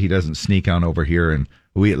he doesn't sneak on over here, and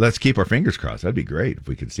let's keep our fingers crossed. That'd be great if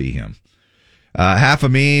we could see him. Half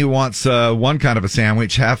of me wants one kind of a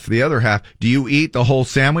sandwich. Half the other half. Do you eat the whole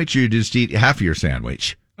sandwich, or you just eat half of your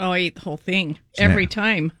sandwich? Oh, I eat the whole thing every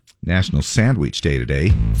time. National Sandwich Day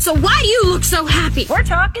today. So why do you look so happy? We're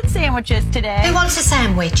talking sandwiches today. Who wants a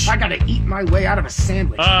sandwich? I gotta eat my way out of a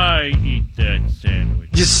sandwich. I eat that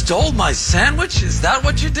sandwich. You stole my sandwich? Is that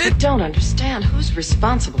what you did? I don't understand. Who's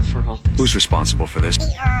responsible for all this? Who's responsible for this?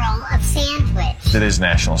 The Earl of Sandwich. It is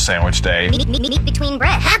National Sandwich Day. Meet between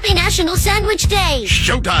bread. Happy National Sandwich Day.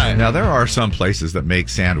 Showtime. Now, there are some places that make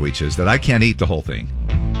sandwiches that I can't eat the whole thing.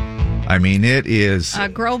 I mean, it is...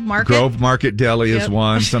 Grove Market. Grove Market Deli is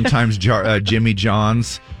one. Sometimes Jimmy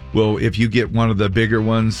John's will, if you get one of the bigger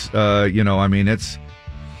ones, it's...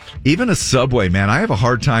 Even a Subway, man. I have a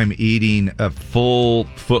hard time eating a full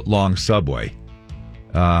foot-long Subway.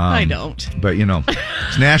 I don't. But,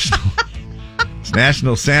 it's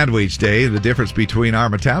National Sandwich Day. The difference between our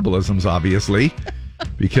metabolisms, obviously,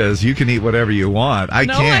 because you can eat whatever you want. I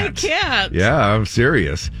can't. I can't. Yeah, I'm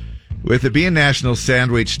serious. With it being National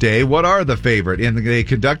Sandwich Day, what are the favorite? And they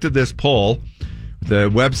conducted this poll. The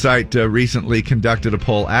website recently conducted a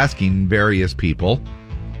poll asking various people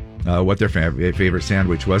what their favorite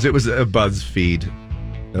sandwich was. It was a BuzzFeed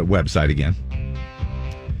website again.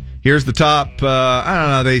 Here's the top.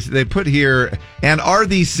 I don't know. They put here, and are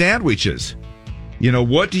these sandwiches?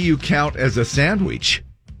 What do you count as a sandwich?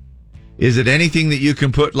 Is it anything that you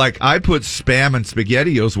can put, like I put Spam and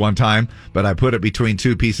SpaghettiOs one time, but I put it between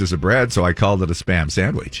two pieces of bread, so I called it a Spam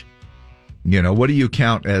sandwich. You know, what do you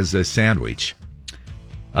count as a sandwich?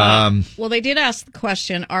 Well, they did ask the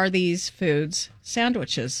question, are these foods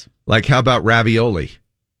sandwiches? Like, how about ravioli?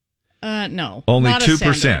 No. Only not a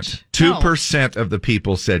 2%. sandwich. 2% of the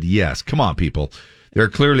people said yes. Come on, people. They're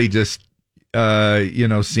clearly just,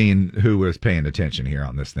 seeing who was paying attention here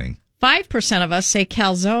on this thing. 5% of us say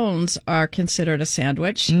calzones are considered a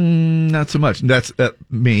sandwich. Not so much. That's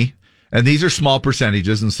me. And these are small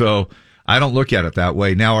percentages, and so I don't look at it that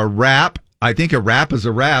way. Now, a wrap, I think a wrap is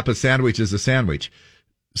a wrap. A sandwich is a sandwich.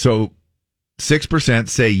 So 6%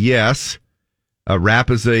 say yes. A wrap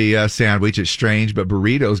is a sandwich. It's strange, but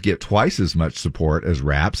burritos get twice as much support as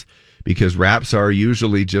wraps because wraps are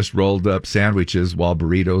usually just rolled up sandwiches while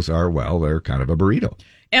burritos are, well, they're kind of a burrito.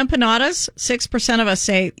 Empanadas, 6% of us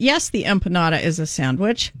say, yes, the empanada is a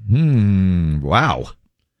sandwich. Wow.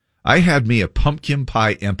 I had me a pumpkin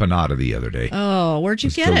pie empanada the other day. Oh, where'd you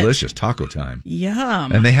get it? Delicious. Taco time.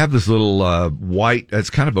 Yum. And they have this little white, it's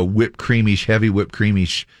kind of a whipped creamish, heavy whipped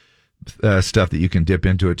creamish stuff that you can dip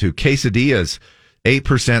into it too. Quesadillas,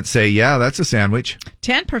 8% say, yeah, that's a sandwich.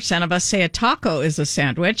 10% of us say a taco is a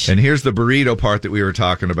sandwich. And here's the burrito part that we were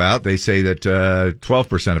talking about. They say that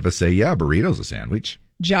 12% of us say, yeah, burrito's a sandwich.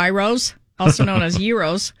 Gyros, also known as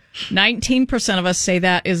gyros. 19% of us say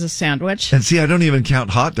that is a sandwich. And see, I don't even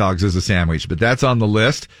count hot dogs as a sandwich, but that's on the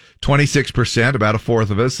list. 26%, about a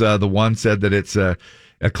fourth of us. The one said that it's a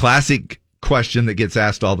classic question that gets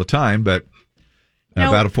asked all the time, but now,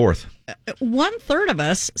 about a fourth. 1/3 of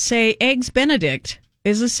us say Eggs Benedict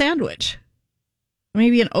is a sandwich.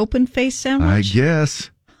 Maybe an open-faced sandwich? I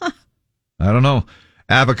guess. Huh. I don't know.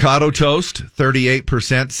 Avocado toast,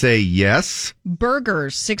 38% say yes.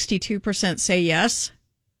 Burgers, 62% say yes.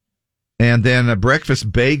 And then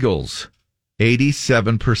breakfast bagels,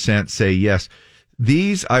 87% say yes.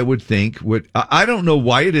 These, I would think, I don't know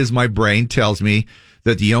why it is my brain tells me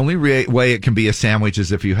that the only way it can be a sandwich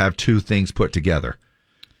is if you have two things put together.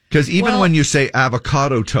 Because even when you say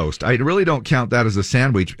avocado toast, I really don't count that as a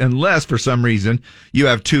sandwich unless for some reason you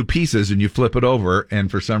have two pieces and you flip it over,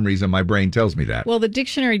 and for some reason my brain tells me that. Well, the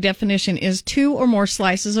dictionary definition is 2 or more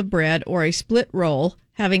slices of bread or a split roll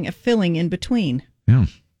having a filling in between. Yeah.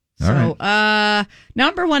 All right.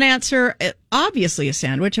 Number one answer, obviously a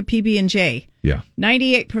sandwich, a PB&J. Yeah.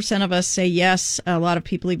 98% of us say yes. A lot of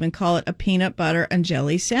people even call it a peanut butter and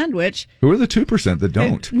jelly sandwich. Who are the 2% that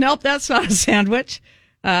don't? Nope, that's not a sandwich.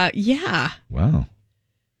 Yeah. Wow.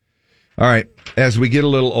 All right. As we get a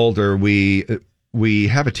little older, we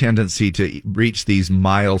have a tendency to reach these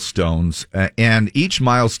milestones, and each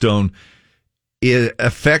milestone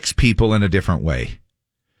affects people in a different way.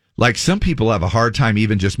 Like some people have a hard time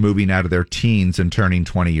even just moving out of their teens and turning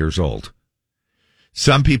 20 years old.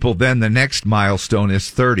 Some people, then the next milestone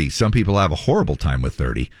is 30. Some people have a horrible time with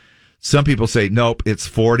 30. Some people say, nope, it's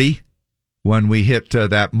 40. When we hit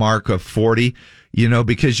that mark of 40, you know,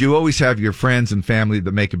 because you always have your friends and family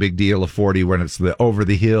that make a big deal of 40 when it's over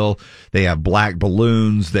the hill. They have black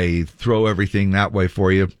balloons. They throw everything that way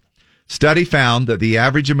for you. Study found that the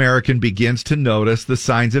average American begins to notice the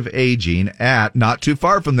signs of aging at, not too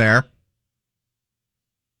far from there,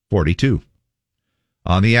 42.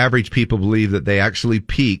 On the average, people believe that they actually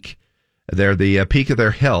peak. They're the peak of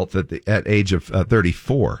their health at age of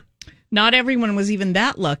 34. Not everyone was even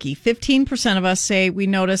that lucky. 15% of us say we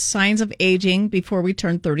notice signs of aging before we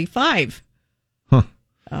turn 35. Huh.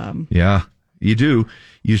 Yeah, you do.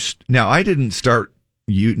 Now, I didn't start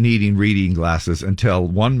needing reading glasses until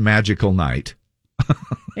one magical night.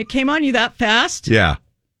 It came on you that fast? Yeah.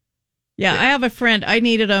 Yeah, I have a friend. I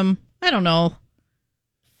needed them, I don't know,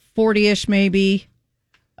 40-ish maybe.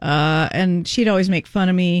 And she'd always make fun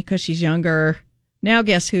of me because she's younger. Now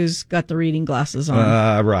guess who's got the reading glasses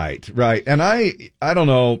on? Right. And I don't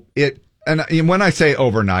know it. And when I say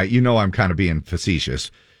overnight, you know, I'm kind of being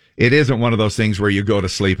facetious. It isn't one of those things where you go to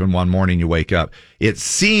sleep and one morning you wake up. It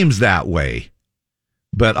seems that way,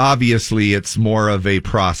 but obviously it's more of a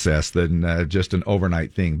process than just an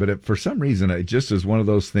overnight thing. But for some reason, it just is one of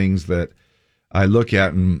those things that I look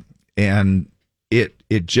at and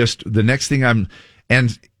it just, the next thing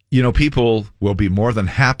and you know, people will be more than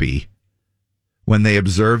happy when they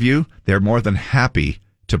observe you. They're more than happy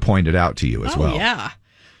to point it out to you as well. Yeah.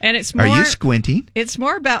 And it's more, are you squinting? It's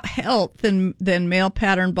more about health than male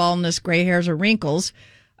pattern baldness, gray hairs, or wrinkles.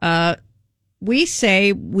 We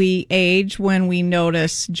say we age when we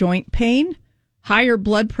notice joint pain, higher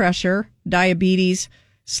blood pressure, diabetes,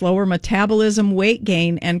 slower metabolism, weight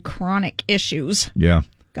gain, and chronic issues. Yeah.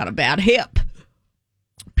 Got a bad hip.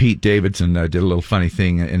 Pete Davidson did a little funny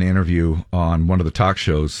thing, an interview on one of the talk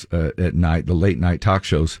shows at night, the late night talk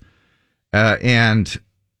shows. And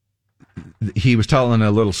he was telling a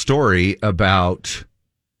little story about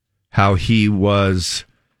how he was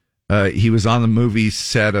on the movie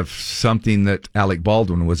set of something that Alec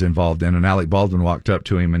Baldwin was involved in. And Alec Baldwin walked up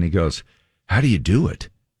to him and he goes, "How do you do it?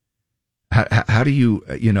 How do you,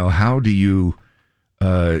 how do you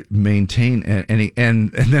maintain?"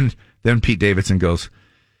 And then Pete Davidson goes,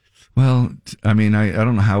 "Well, I mean, I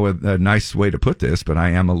don't know how a nice way to put this, but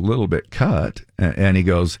I am a little bit cut." And he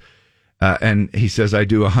goes, and he says, "I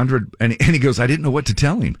do 100," and he goes, "I didn't know what to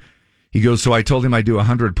tell him." He goes, "So I told him I do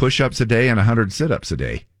 100 push-ups a day and 100 sit-ups a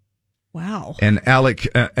day." Wow. And Alec,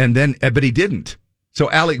 but he didn't. So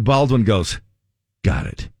Alec Baldwin goes, "Got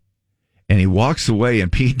it." And he walks away, and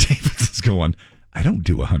Pete Davidson's going, "I don't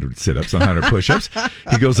do 100 sit-ups, 100 push-ups."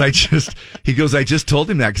 He goes, I just told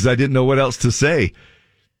him that because I didn't know what else to say.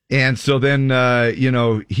 And so then,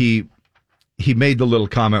 he made the little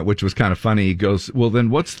comment, which was kind of funny. He goes, "Well, then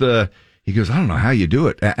he goes, "I don't know how you do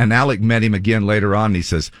it." And Alec met him again later on, and he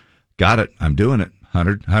says, "Got it. I'm doing it.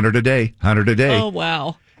 100 a day, 100 a day." Oh,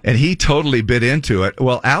 wow. And he totally bit into it.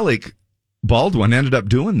 Well, Alec Baldwin ended up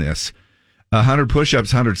doing this. 100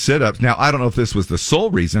 push-ups, 100 sit-ups. Now, I don't know if this was the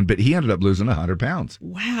sole reason, but he ended up losing 100 pounds.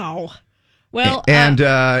 Wow. Well,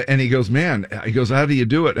 and he goes, "Man," he goes, "how do you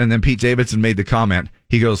do it?" And then Pete Davidson made the comment.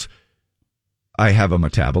 He goes, "I have a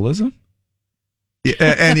metabolism."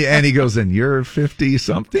 And he goes, "And you're 50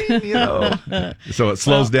 something, So it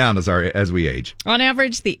slows down as we age. On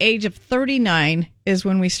average, the age of 39 is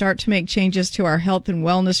when we start to make changes to our health and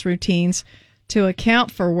wellness routines to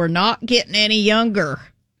account for we're not getting any younger.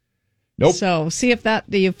 Nope. So see if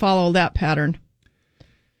you follow that pattern.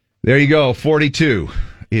 There you go. 42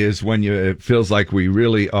 is when it feels like we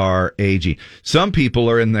really are aging. Some people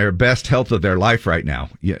are in their best health of their life right now,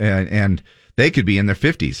 and they could be in their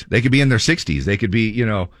 50s. They could be in their 60s. They could be,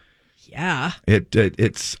 Yeah.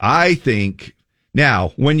 It's. I think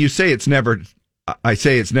now when you say it's never, I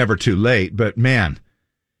say it's never too late. But man,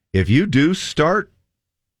 if you do start,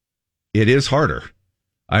 it is harder.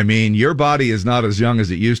 I mean, your body is not as young as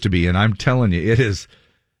it used to be, and I'm telling you,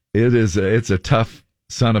 it's a tough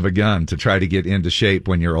son of a gun to try to get into shape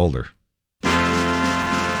when you're older.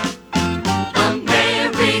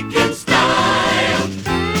 American style.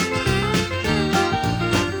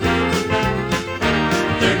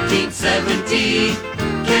 1370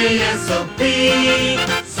 KSOP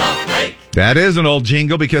Salt Lake. That is an old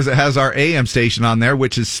jingle because it has our AM station on there,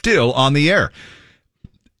 which is still on the air.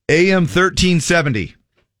 AM 1370.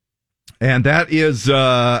 And that is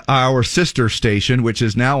our sister station, which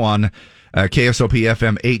is now on KSOP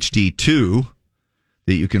FM HD2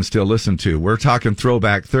 that you can still listen to. We're talking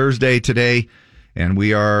Throwback Thursday today, and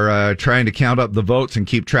we are trying to count up the votes and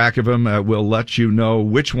keep track of them. We'll let you know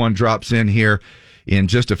which one drops in here in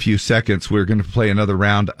just a few seconds. We're going to play another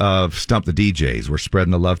round of Stump the DJs. We're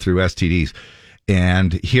spreading the love through STDs.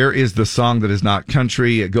 And here is the song that is not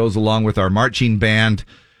country. It goes along with our marching band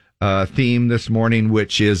theme this morning,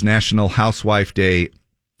 which is National Housewife Day.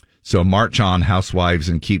 So march on, housewives,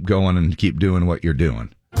 and keep going and keep doing what you're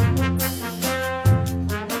doing.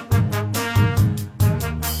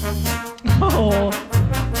 Oh.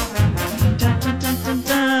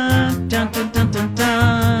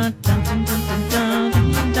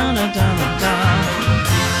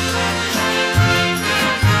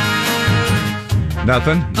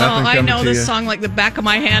 Nothing I coming know to this you? song like the back of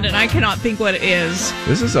my hand, and I cannot think what it is.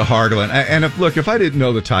 This is a hard one. And if I didn't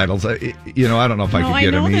know the titles, I don't know if I could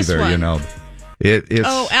get them either.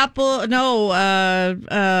 It's Apple. No.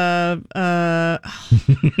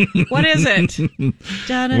 What is it?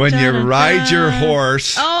 When you ride your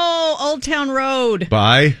horse. Oh, Old Town Road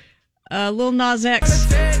By Lil Nas X.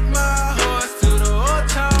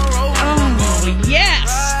 Oh yes.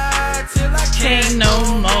 Can't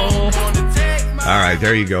no more. All right,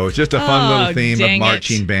 there you go. It's just a fun little theme of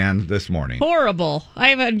marching band this morning. Horrible.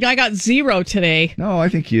 I got 0 today. No, I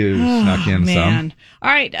think you snuck in some. All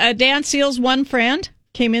right, Dan Seals, One Friend,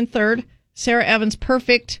 came in third. Sarah Evans,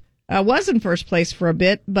 Perfect, was in first place for a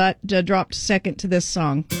bit, but dropped second to this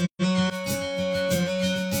song.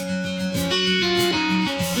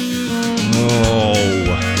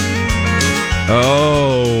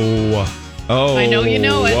 Oh. I know you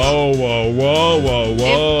know it. Whoa.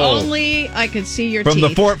 If only I could see your From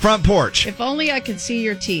teeth. the front porch. If only I could see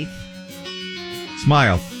your teeth.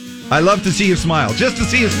 Smile. I love to see you smile. Just to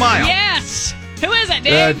see you smile. Yes. Who is it,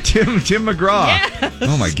 Dave? Tim McGraw. Yes.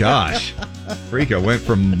 Oh, my gosh. Freaka went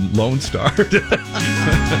from Lone Star to...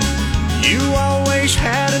 You always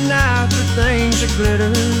had an eye for things that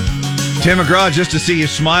glitter. Tim McGraw, just to see you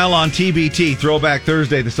smile on TBT, Throwback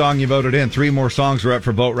Thursday, the song you voted in. 3 more songs are up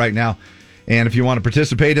for vote right now. And if you want to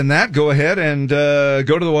participate in that, go ahead and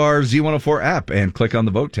go to our Z104 app and click on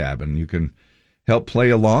the vote tab, and you can help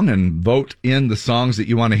play along and vote in the songs that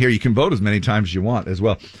you want to hear. You can vote as many times as you want as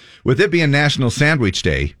well. With it being National Sandwich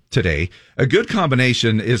Day today, a good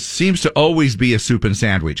combination seems to always be a soup and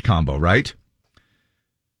sandwich combo, right?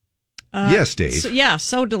 Yes, Dave.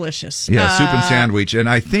 So delicious. Yeah, soup and sandwich. And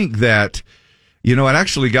I think that, it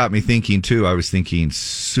actually got me thinking, too. I was thinking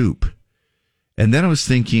soup. And then I was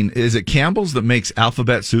thinking, is it Campbell's that makes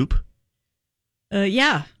alphabet soup?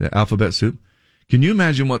 Yeah. The alphabet soup? Can you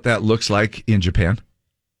imagine what that looks like in Japan?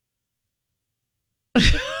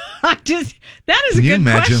 That is a good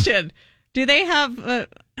question. Do they have,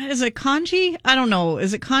 is it kanji? I don't know.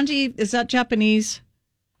 Is it kanji? Is that Japanese?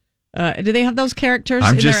 Do they have those characters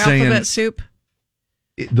in their alphabet soup?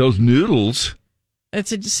 Those noodles.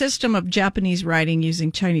 It's a system of Japanese writing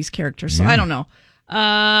using Chinese characters. So I don't know.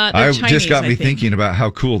 It just got me thinking about how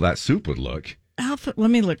cool that soup would look. Let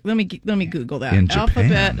me look. Let me Google that. In Japan.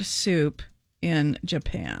 Alphabet soup in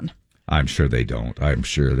Japan. I'm sure they don't. I'm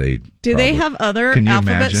sure they do. They have other Can you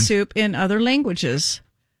alphabet imagine? soup in other languages.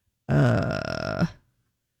 Let's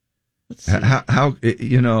see. How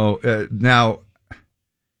now.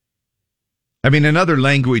 I mean, in other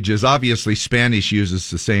languages, obviously Spanish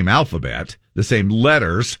uses the same alphabet, the same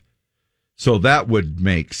letters, so that would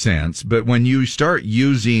make sense. But when you start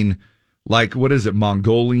using, like, what is it,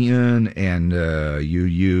 Mongolian, and you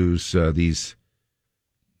use these,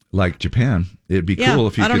 like Japan, it'd be cool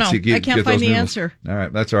if you could I can't find the answer. All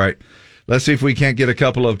right, that's all right. Let's see if we can't get a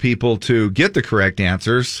couple of people to get the correct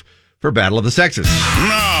answers for Battle of the Sexes.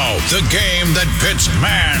 Now, the game that pits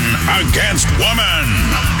man against woman.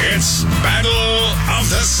 It's Battle of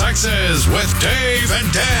the Sexes with Dave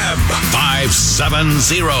and Deb.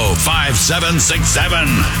 570-5767.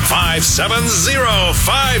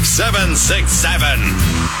 570-5767.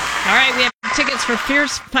 All right, we have tickets for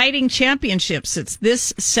Fierce Fighting Championships. It's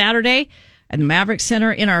this Saturday at the Maverick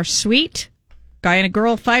Center in our suite. Guy and a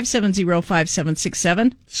girl,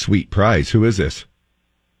 570-5767. Sweet prize. Who is this?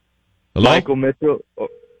 Hello? Michael Mitchell.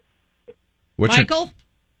 Michael?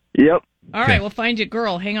 Yep. All right, we'll find you,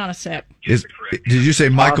 girl. Hang on a sec. Did you say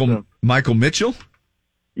Michael Awesome. Michael Mitchell?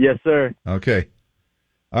 Yes, sir. Okay.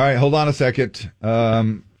 All right, hold on a second.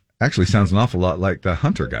 Actually sounds an awful lot like the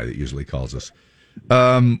Hunter guy that usually calls us.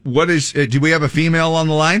 What is? Do we have a female on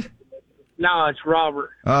the line? No, it's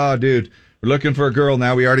Robert. Oh, dude, we're looking for a girl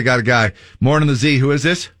now. We already got a guy. Morning, the Z. Who is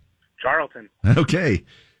this? Charlton. Okay.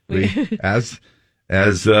 As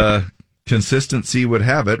consistency would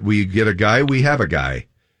have it, we get a guy. We have a guy.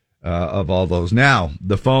 Of all those. Now,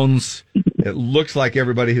 the phones, it looks like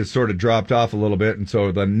everybody has sort of dropped off a little bit, and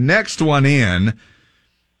so the next one in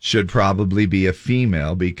should probably be a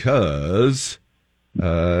female because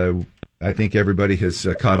I think everybody has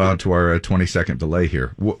caught on to our 20-second delay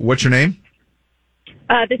here. What's your name?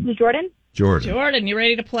 This is Jordan. Jordan, you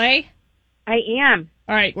ready to play? I am.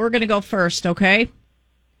 All right, we're going to go first, okay?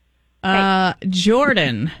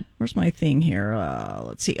 Jordan, where's my thing here?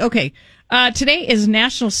 Let's see. Okay. Today is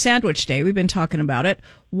National Sandwich Day. We've been talking about it.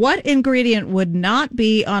 What ingredient would not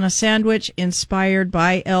be on a sandwich inspired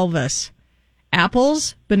by Elvis?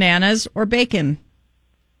 Apples, bananas, or bacon?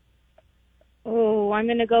 Oh, I'm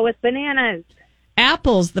going to go with bananas.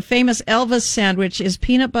 Apples. The famous Elvis sandwich is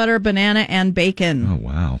peanut butter, banana, and bacon. Oh,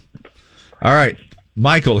 wow. All right.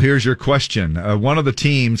 Michael, here's your question. One of the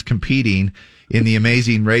teams competing in the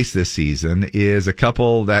Amazing Race this season is a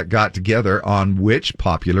couple that got together on which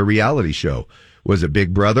popular reality show? Was it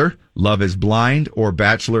Big Brother, Love is Blind, or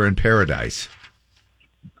Bachelor in Paradise?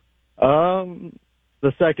 The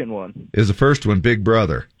second one. Is the first one Big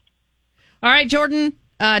Brother? All right, Jordan.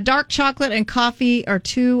 Dark chocolate and coffee are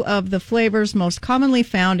two of the flavors most commonly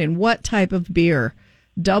found in what type of beer?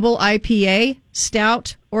 Double IPA,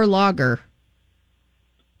 stout, or lager?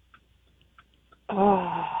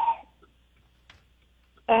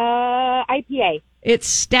 IPA. It's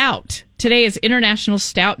stout. Today is International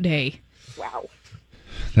Stout Day. Wow.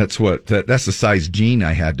 That's that's the size jean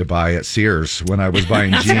I had to buy at Sears when I was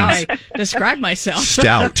buying That's jeans. how I describe myself.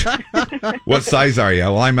 Stout. What size are you?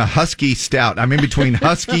 Well, I'm a husky stout. I'm in between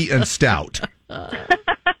husky and stout.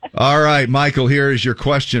 All right, Michael, here is your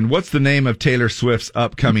question. What's the name of Taylor Swift's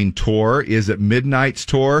upcoming tour? Is it Midnight's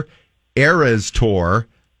Tour, Eras Tour,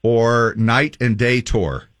 or Night and Day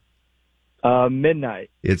Tour? Midnight.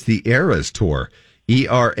 It's the Eras Tour.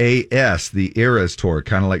 ERAS, the Eras Tour,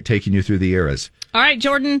 kind of like taking you through the eras. All right,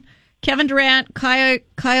 Jordan. Kevin Durant,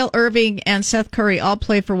 Kyle Irving, and Seth Curry all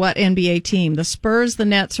play for what NBA team? The Spurs, the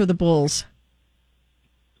Nets, or the Bulls?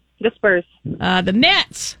 The Spurs. The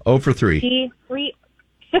Nets. 0 for 3. 3.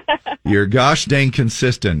 You're gosh dang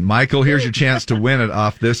consistent. Michael, here's your chance to win it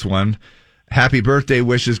off this one. Happy birthday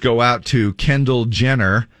wishes go out to Kendall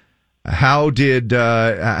Jenner. How old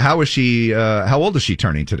is she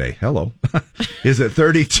turning today? Hello. Is it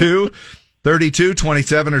 32,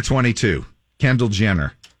 27, or 22? Kendall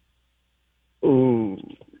Jenner. Ooh.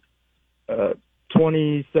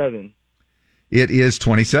 27. It is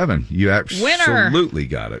 27. You absolutely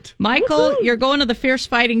got it. Michael, you're going to the Fierce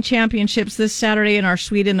Fighting Championships this Saturday in our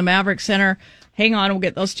suite in the Maverick Center. Hang on, we'll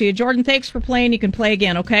get those to you. Jordan, thanks for playing. You can play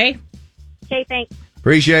again, okay? Okay, thanks.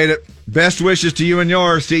 Appreciate it. Best wishes to you and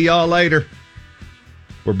yours. See y'all later.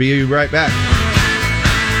 We'll be right back.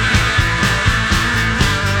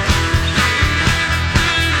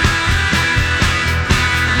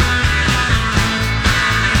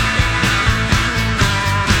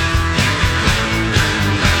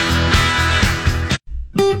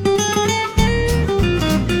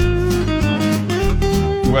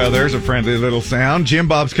 Well, there's a friendly little sound. Jim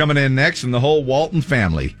Bob's coming in next, and the whole Walton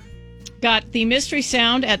family. Got the mystery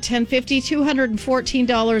sound at $10.50,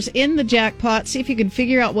 $214 in the jackpot. See if you can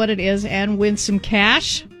figure out what it is and win some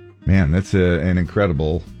cash. Man, that's an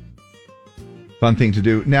incredible, fun thing to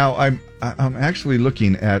do. Now, I'm actually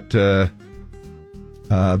looking at the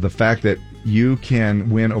fact that you can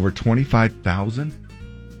win over $25,000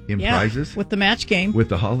 in prizes with the match game, with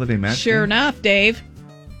the holiday match. Sure game? Enough, Dave.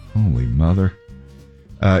 Holy mother!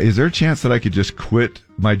 Is there a chance that I could just quit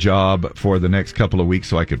my job for the next couple of weeks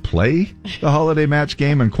so I could play the holiday match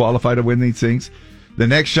game and qualify to win these things? The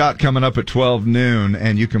next shot coming up at 12 noon,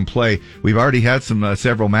 and you can play. We've already had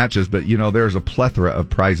several matches, but, there's a plethora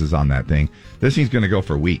of prizes on that thing. This thing's going to go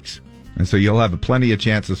for weeks, and so you'll have plenty of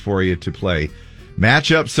chances for you to play.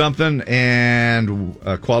 Match up something and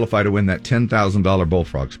qualify to win that $10,000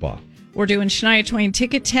 Bullfrog Spa. We're doing Shania Twain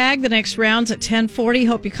ticket tag. The next round's at 10:40.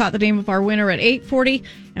 Hope you caught the name of our winner at 8:40.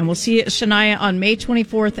 And we'll see you at Shania on May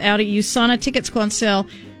 24th out at USANA. Tickets go on sale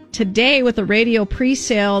today with a radio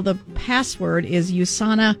pre-sale. The password is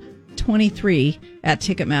USANA23 at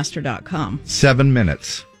Ticketmaster.com. 7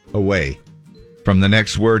 minutes away from the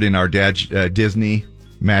next word in our Disney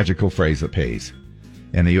magical phrase that pays.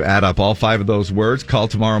 And you add up all 5 of those words, call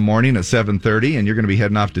tomorrow morning at 7:30, and you're going to be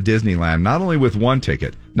heading off to Disneyland, not only with 1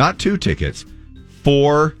 ticket, not 2 tickets,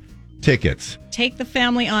 4 tickets. Take the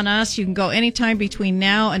family on us. You can go anytime between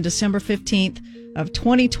now and December 15th of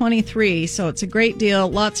 2023. So it's a great deal.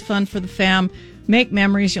 Lots of fun for the fam. Make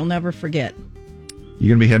memories you'll never forget. You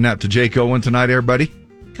going to be heading out to Jake Owen tonight, everybody?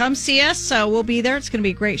 Come see us. We'll be there. It's going to be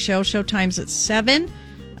a great show. Showtime's at 7.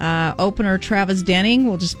 Opener Travis Denning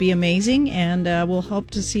will just be amazing, and we'll hope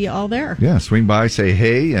to see you all there. Yeah, swing by, say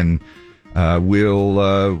hey, and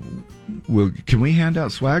we'll can we hand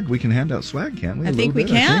out swag? We can hand out swag, can't we? I think we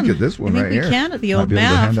can. I think at this one right here. We can at the old Might be able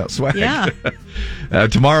to Mav. hand out swag. Yeah.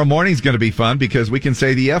 Tomorrow morning's going to be fun because we can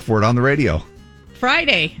say the F word on the radio.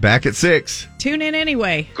 Friday. Back at 6. Tune in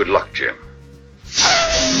anyway. Good luck, Jim.